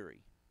in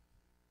theory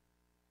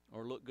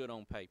or look good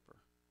on paper.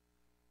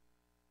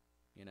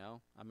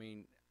 I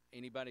mean,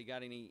 anybody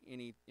got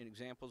any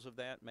examples of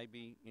that?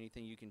 Maybe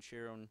anything you can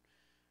share on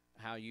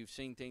how you've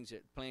seen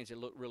plans that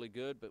look really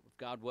good, but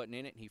God wasn't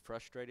in it, and he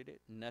frustrated it,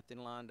 nothing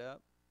lined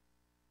up?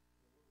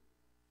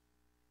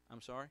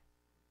 I'm sorry?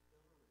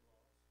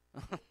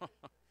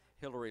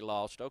 Hillary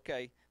lost.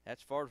 Okay,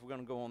 that's as far as we're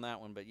going to go on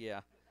that one, but yeah.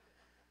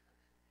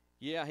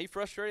 Yeah, he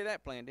frustrated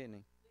that plan, didn't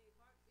he?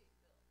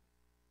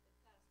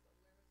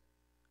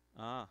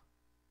 Ah,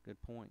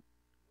 good point.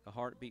 The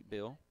heartbeat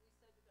bill.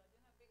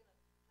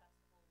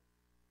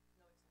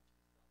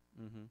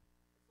 Mm-hmm.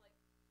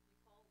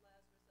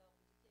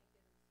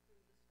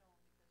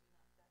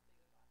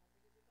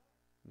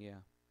 Yeah.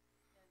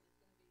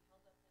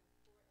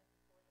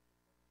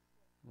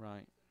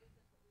 Right.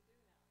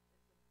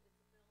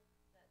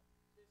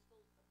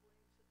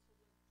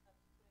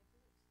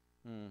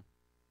 Mm.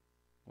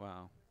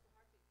 Wow.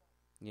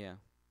 Yeah.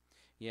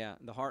 Yeah.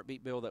 The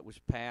heartbeat bill that was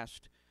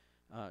passed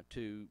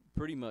to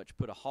pretty much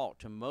put a halt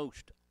to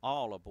most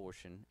all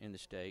abortion in the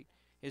state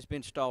has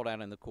been stalled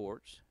out in the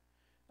courts.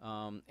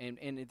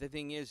 And the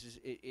thing is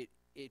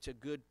it's a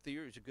good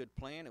theory, it's a good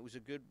plan, it was a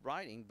good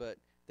writing, but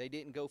they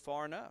didn't go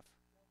far enough,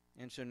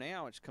 and so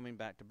now it's coming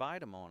back to bite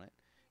them on it,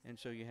 and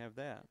so you have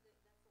that.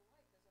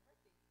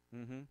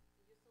 Mm-hmm.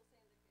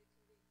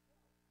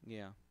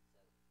 Yeah.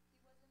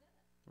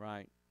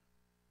 Right.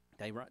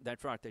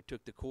 That's right. They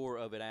took the core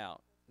of it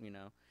out.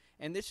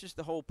 And this is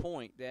the whole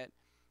point, that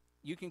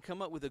you can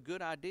come up with a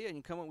good idea and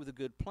you come up with a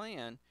good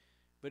plan,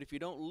 but if you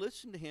don't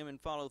listen to him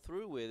and follow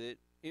through with it,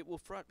 it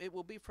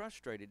will be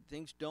frustrated.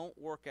 Things don't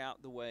work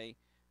out the way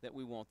that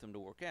we want them to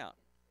work out.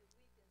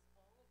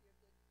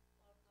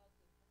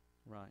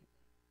 Right.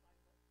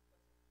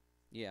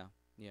 Yeah.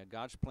 Yeah.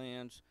 God's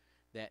plans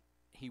that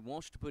he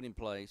wants to put in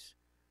place,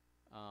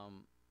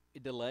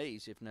 it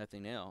delays, if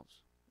nothing else.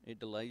 It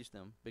delays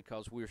them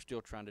because we're still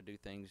trying to do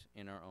things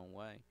in our own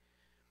way.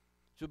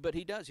 So, but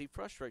he does. He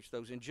frustrates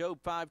those. In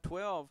Job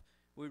 5:12,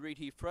 we read,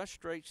 he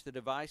frustrates the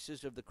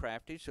devices of the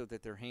crafty so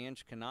that their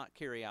hands cannot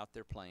carry out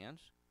their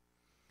plans.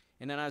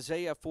 And in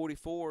Isaiah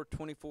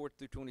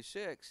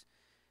 44:24-26,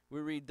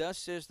 we read, thus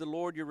says the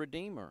Lord your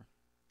Redeemer,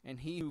 and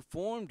he who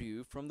formed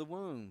you from the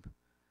womb.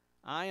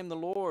 I am the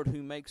Lord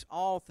who makes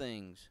all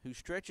things, who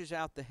stretches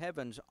out the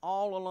heavens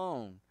all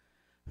alone,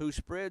 who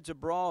spreads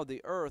abroad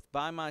the earth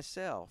by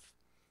myself,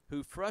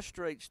 who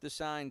frustrates the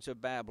signs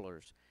of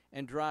babblers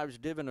and drives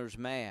diviners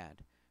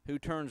mad, who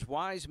turns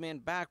wise men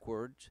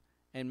backwards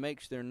and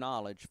makes their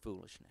knowledge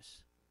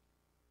foolishness.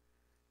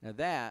 Now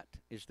that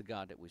is the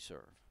God that we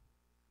serve.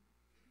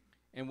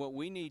 And what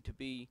we need to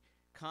be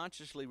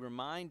consciously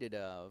reminded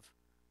of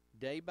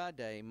day by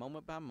day,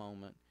 moment by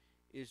moment,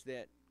 is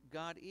that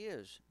God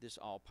is this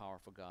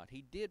all-powerful God.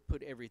 He did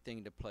put everything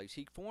into place.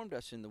 He formed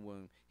us in the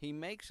womb. He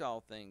makes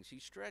all things. He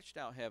stretched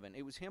out heaven.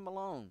 It was him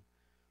alone,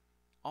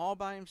 all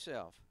by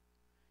himself.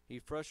 He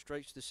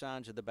frustrates the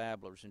signs of the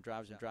babblers and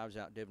drives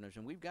out diviners.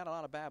 And we've got a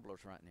lot of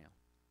babblers right now.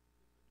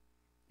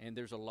 And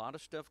there's a lot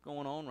of stuff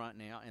going on right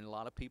now, and a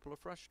lot of people are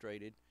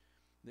frustrated.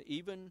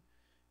 Even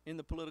in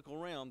the political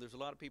realm, there's a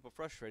lot of people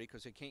frustrated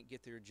because they can't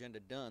get their agenda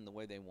done the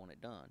way they want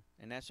it done.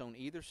 And that's on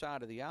either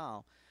side of the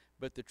aisle.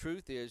 But the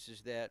truth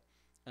is that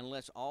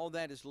unless all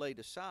that is laid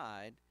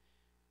aside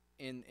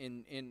in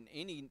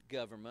any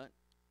government,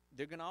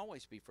 they're going to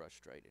always be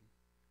frustrated.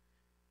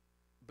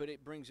 But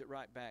it brings it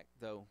right back,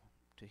 though,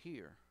 to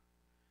here.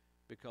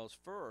 Because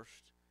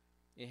first,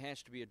 it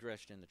has to be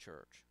addressed in the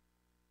church.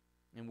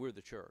 And we're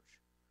the church.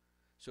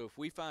 So if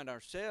we find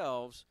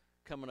ourselves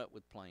coming up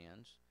with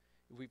plans,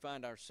 if we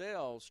find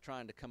ourselves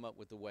trying to come up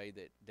with a way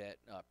that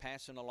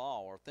passing a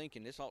law or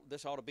thinking this ought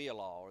to be a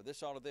law, or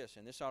this ought to this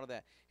and this ought to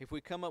that, if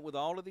we come up with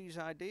all of these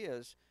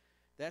ideas,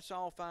 that's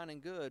all fine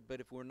and good,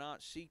 but if we're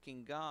not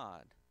seeking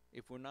God,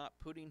 if we're not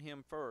putting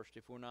him first,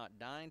 if we're not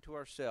dying to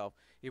ourselves,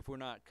 if we're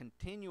not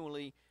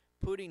continually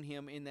putting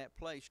Him in that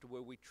place to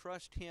where we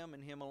trust Him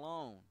and Him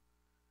alone,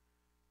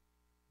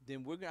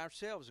 then we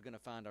ourselves are going to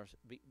find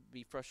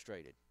be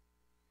frustrated.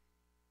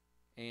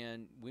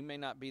 And we may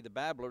not be the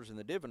babblers and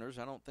the diviners.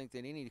 I don't think that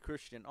any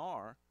Christian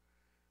are.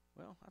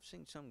 Well, I've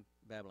seen some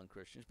babbling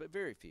Christians, but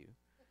very few.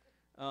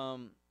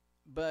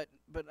 But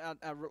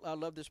I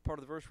love this part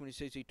of the verse when he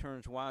says He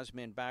turns wise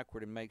men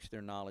backward and makes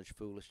their knowledge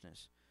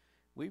foolishness.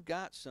 We've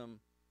got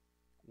some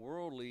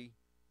worldly,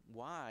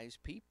 wise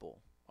people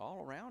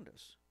all around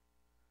us,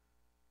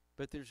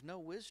 but there's no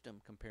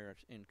wisdom compared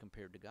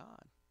to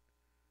God.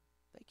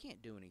 They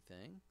can't do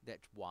anything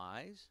that's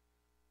wise,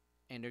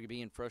 and they're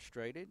being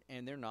frustrated,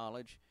 and their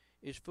knowledge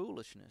is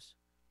foolishness.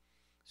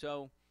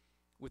 So,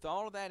 with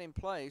all of that in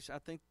place, I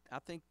think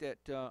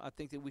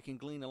that we can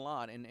glean a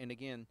lot. And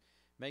again,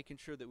 making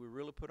sure that we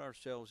really put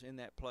ourselves in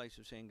that place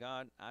of saying,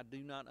 God, I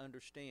do not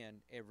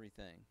understand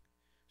everything,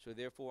 so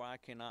therefore I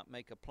cannot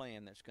make a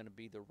plan that's going to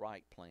be the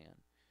right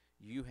plan.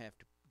 You have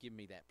to give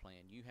me that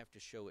plan. You have to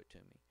show it to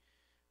me.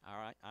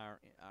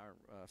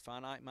 Our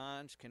finite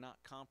minds cannot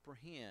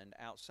comprehend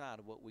outside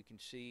of what we can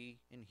see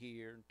and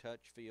hear and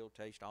touch, feel,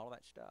 taste, all of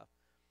that stuff.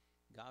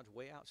 God's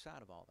way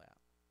outside of all that.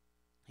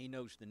 He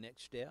knows the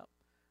next step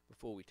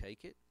before we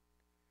take it.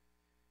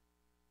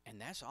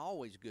 And that's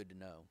always good to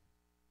know.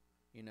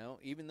 You know,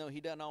 even though He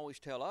doesn't always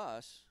tell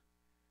us,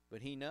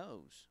 but He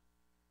knows.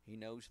 He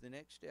knows the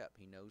next step.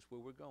 He knows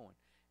where we're going.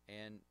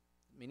 And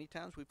many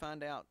times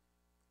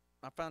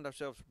I find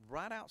ourselves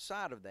right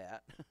outside of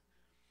that.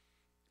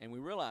 And we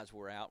realize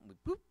we're out, and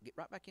we get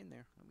right back in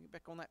there. Let me get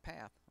back on that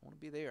path. I want to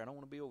be there. I don't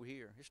want to be over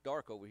here. It's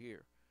dark over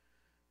here.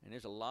 And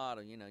there's a lot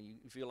of, you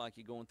feel like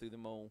you're going through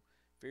them old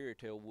fairy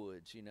tale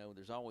woods.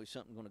 There's always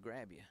something going to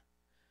grab you.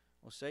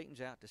 Well,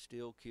 Satan's out to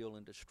steal, kill,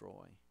 and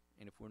destroy.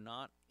 And if we're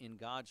not in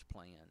God's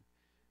plan,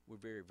 we're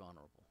very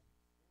vulnerable.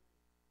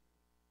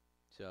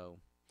 So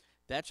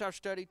that's our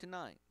study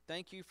tonight.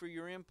 Thank you for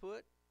your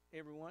input,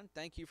 everyone.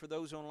 Thank you for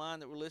those online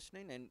that were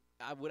listening. And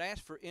I would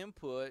ask for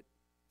input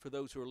for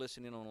those who are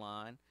listening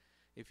online.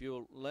 If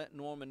you'll let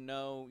Norman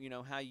know,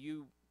 how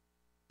you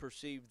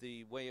perceived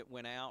the way it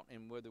went out,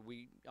 and whether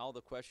all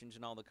the questions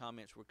and all the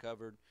comments were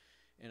covered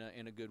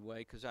in a good way,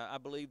 because I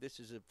believe this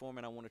is a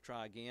format I want to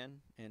try again,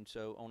 and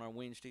so on our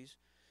Wednesdays,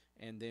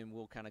 and then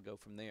we'll kind of go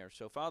from there.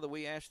 So, Father,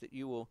 we ask that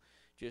you will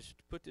just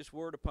put this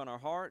word upon our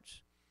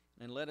hearts,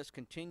 and let us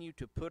continue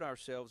to put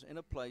ourselves in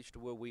a place to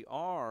where we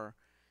are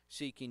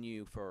seeking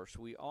you first.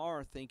 We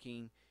are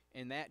thinking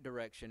in that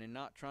direction and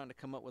not trying to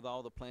come up with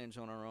all the plans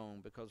on our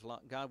own, because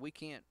God, we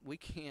can't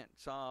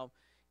solve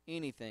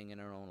anything in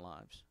our own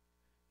lives.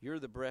 You're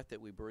the breath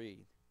that we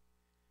breathe.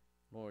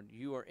 Lord,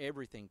 you are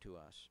everything to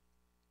us.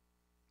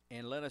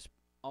 And let us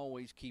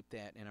always keep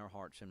that in our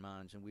hearts and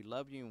minds. And we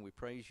love you, and we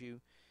praise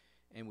you,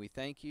 and we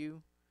thank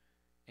you,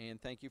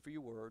 and thank you for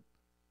your word.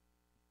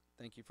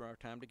 Thank you for our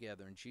time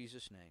together. In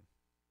Jesus' name,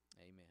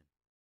 amen.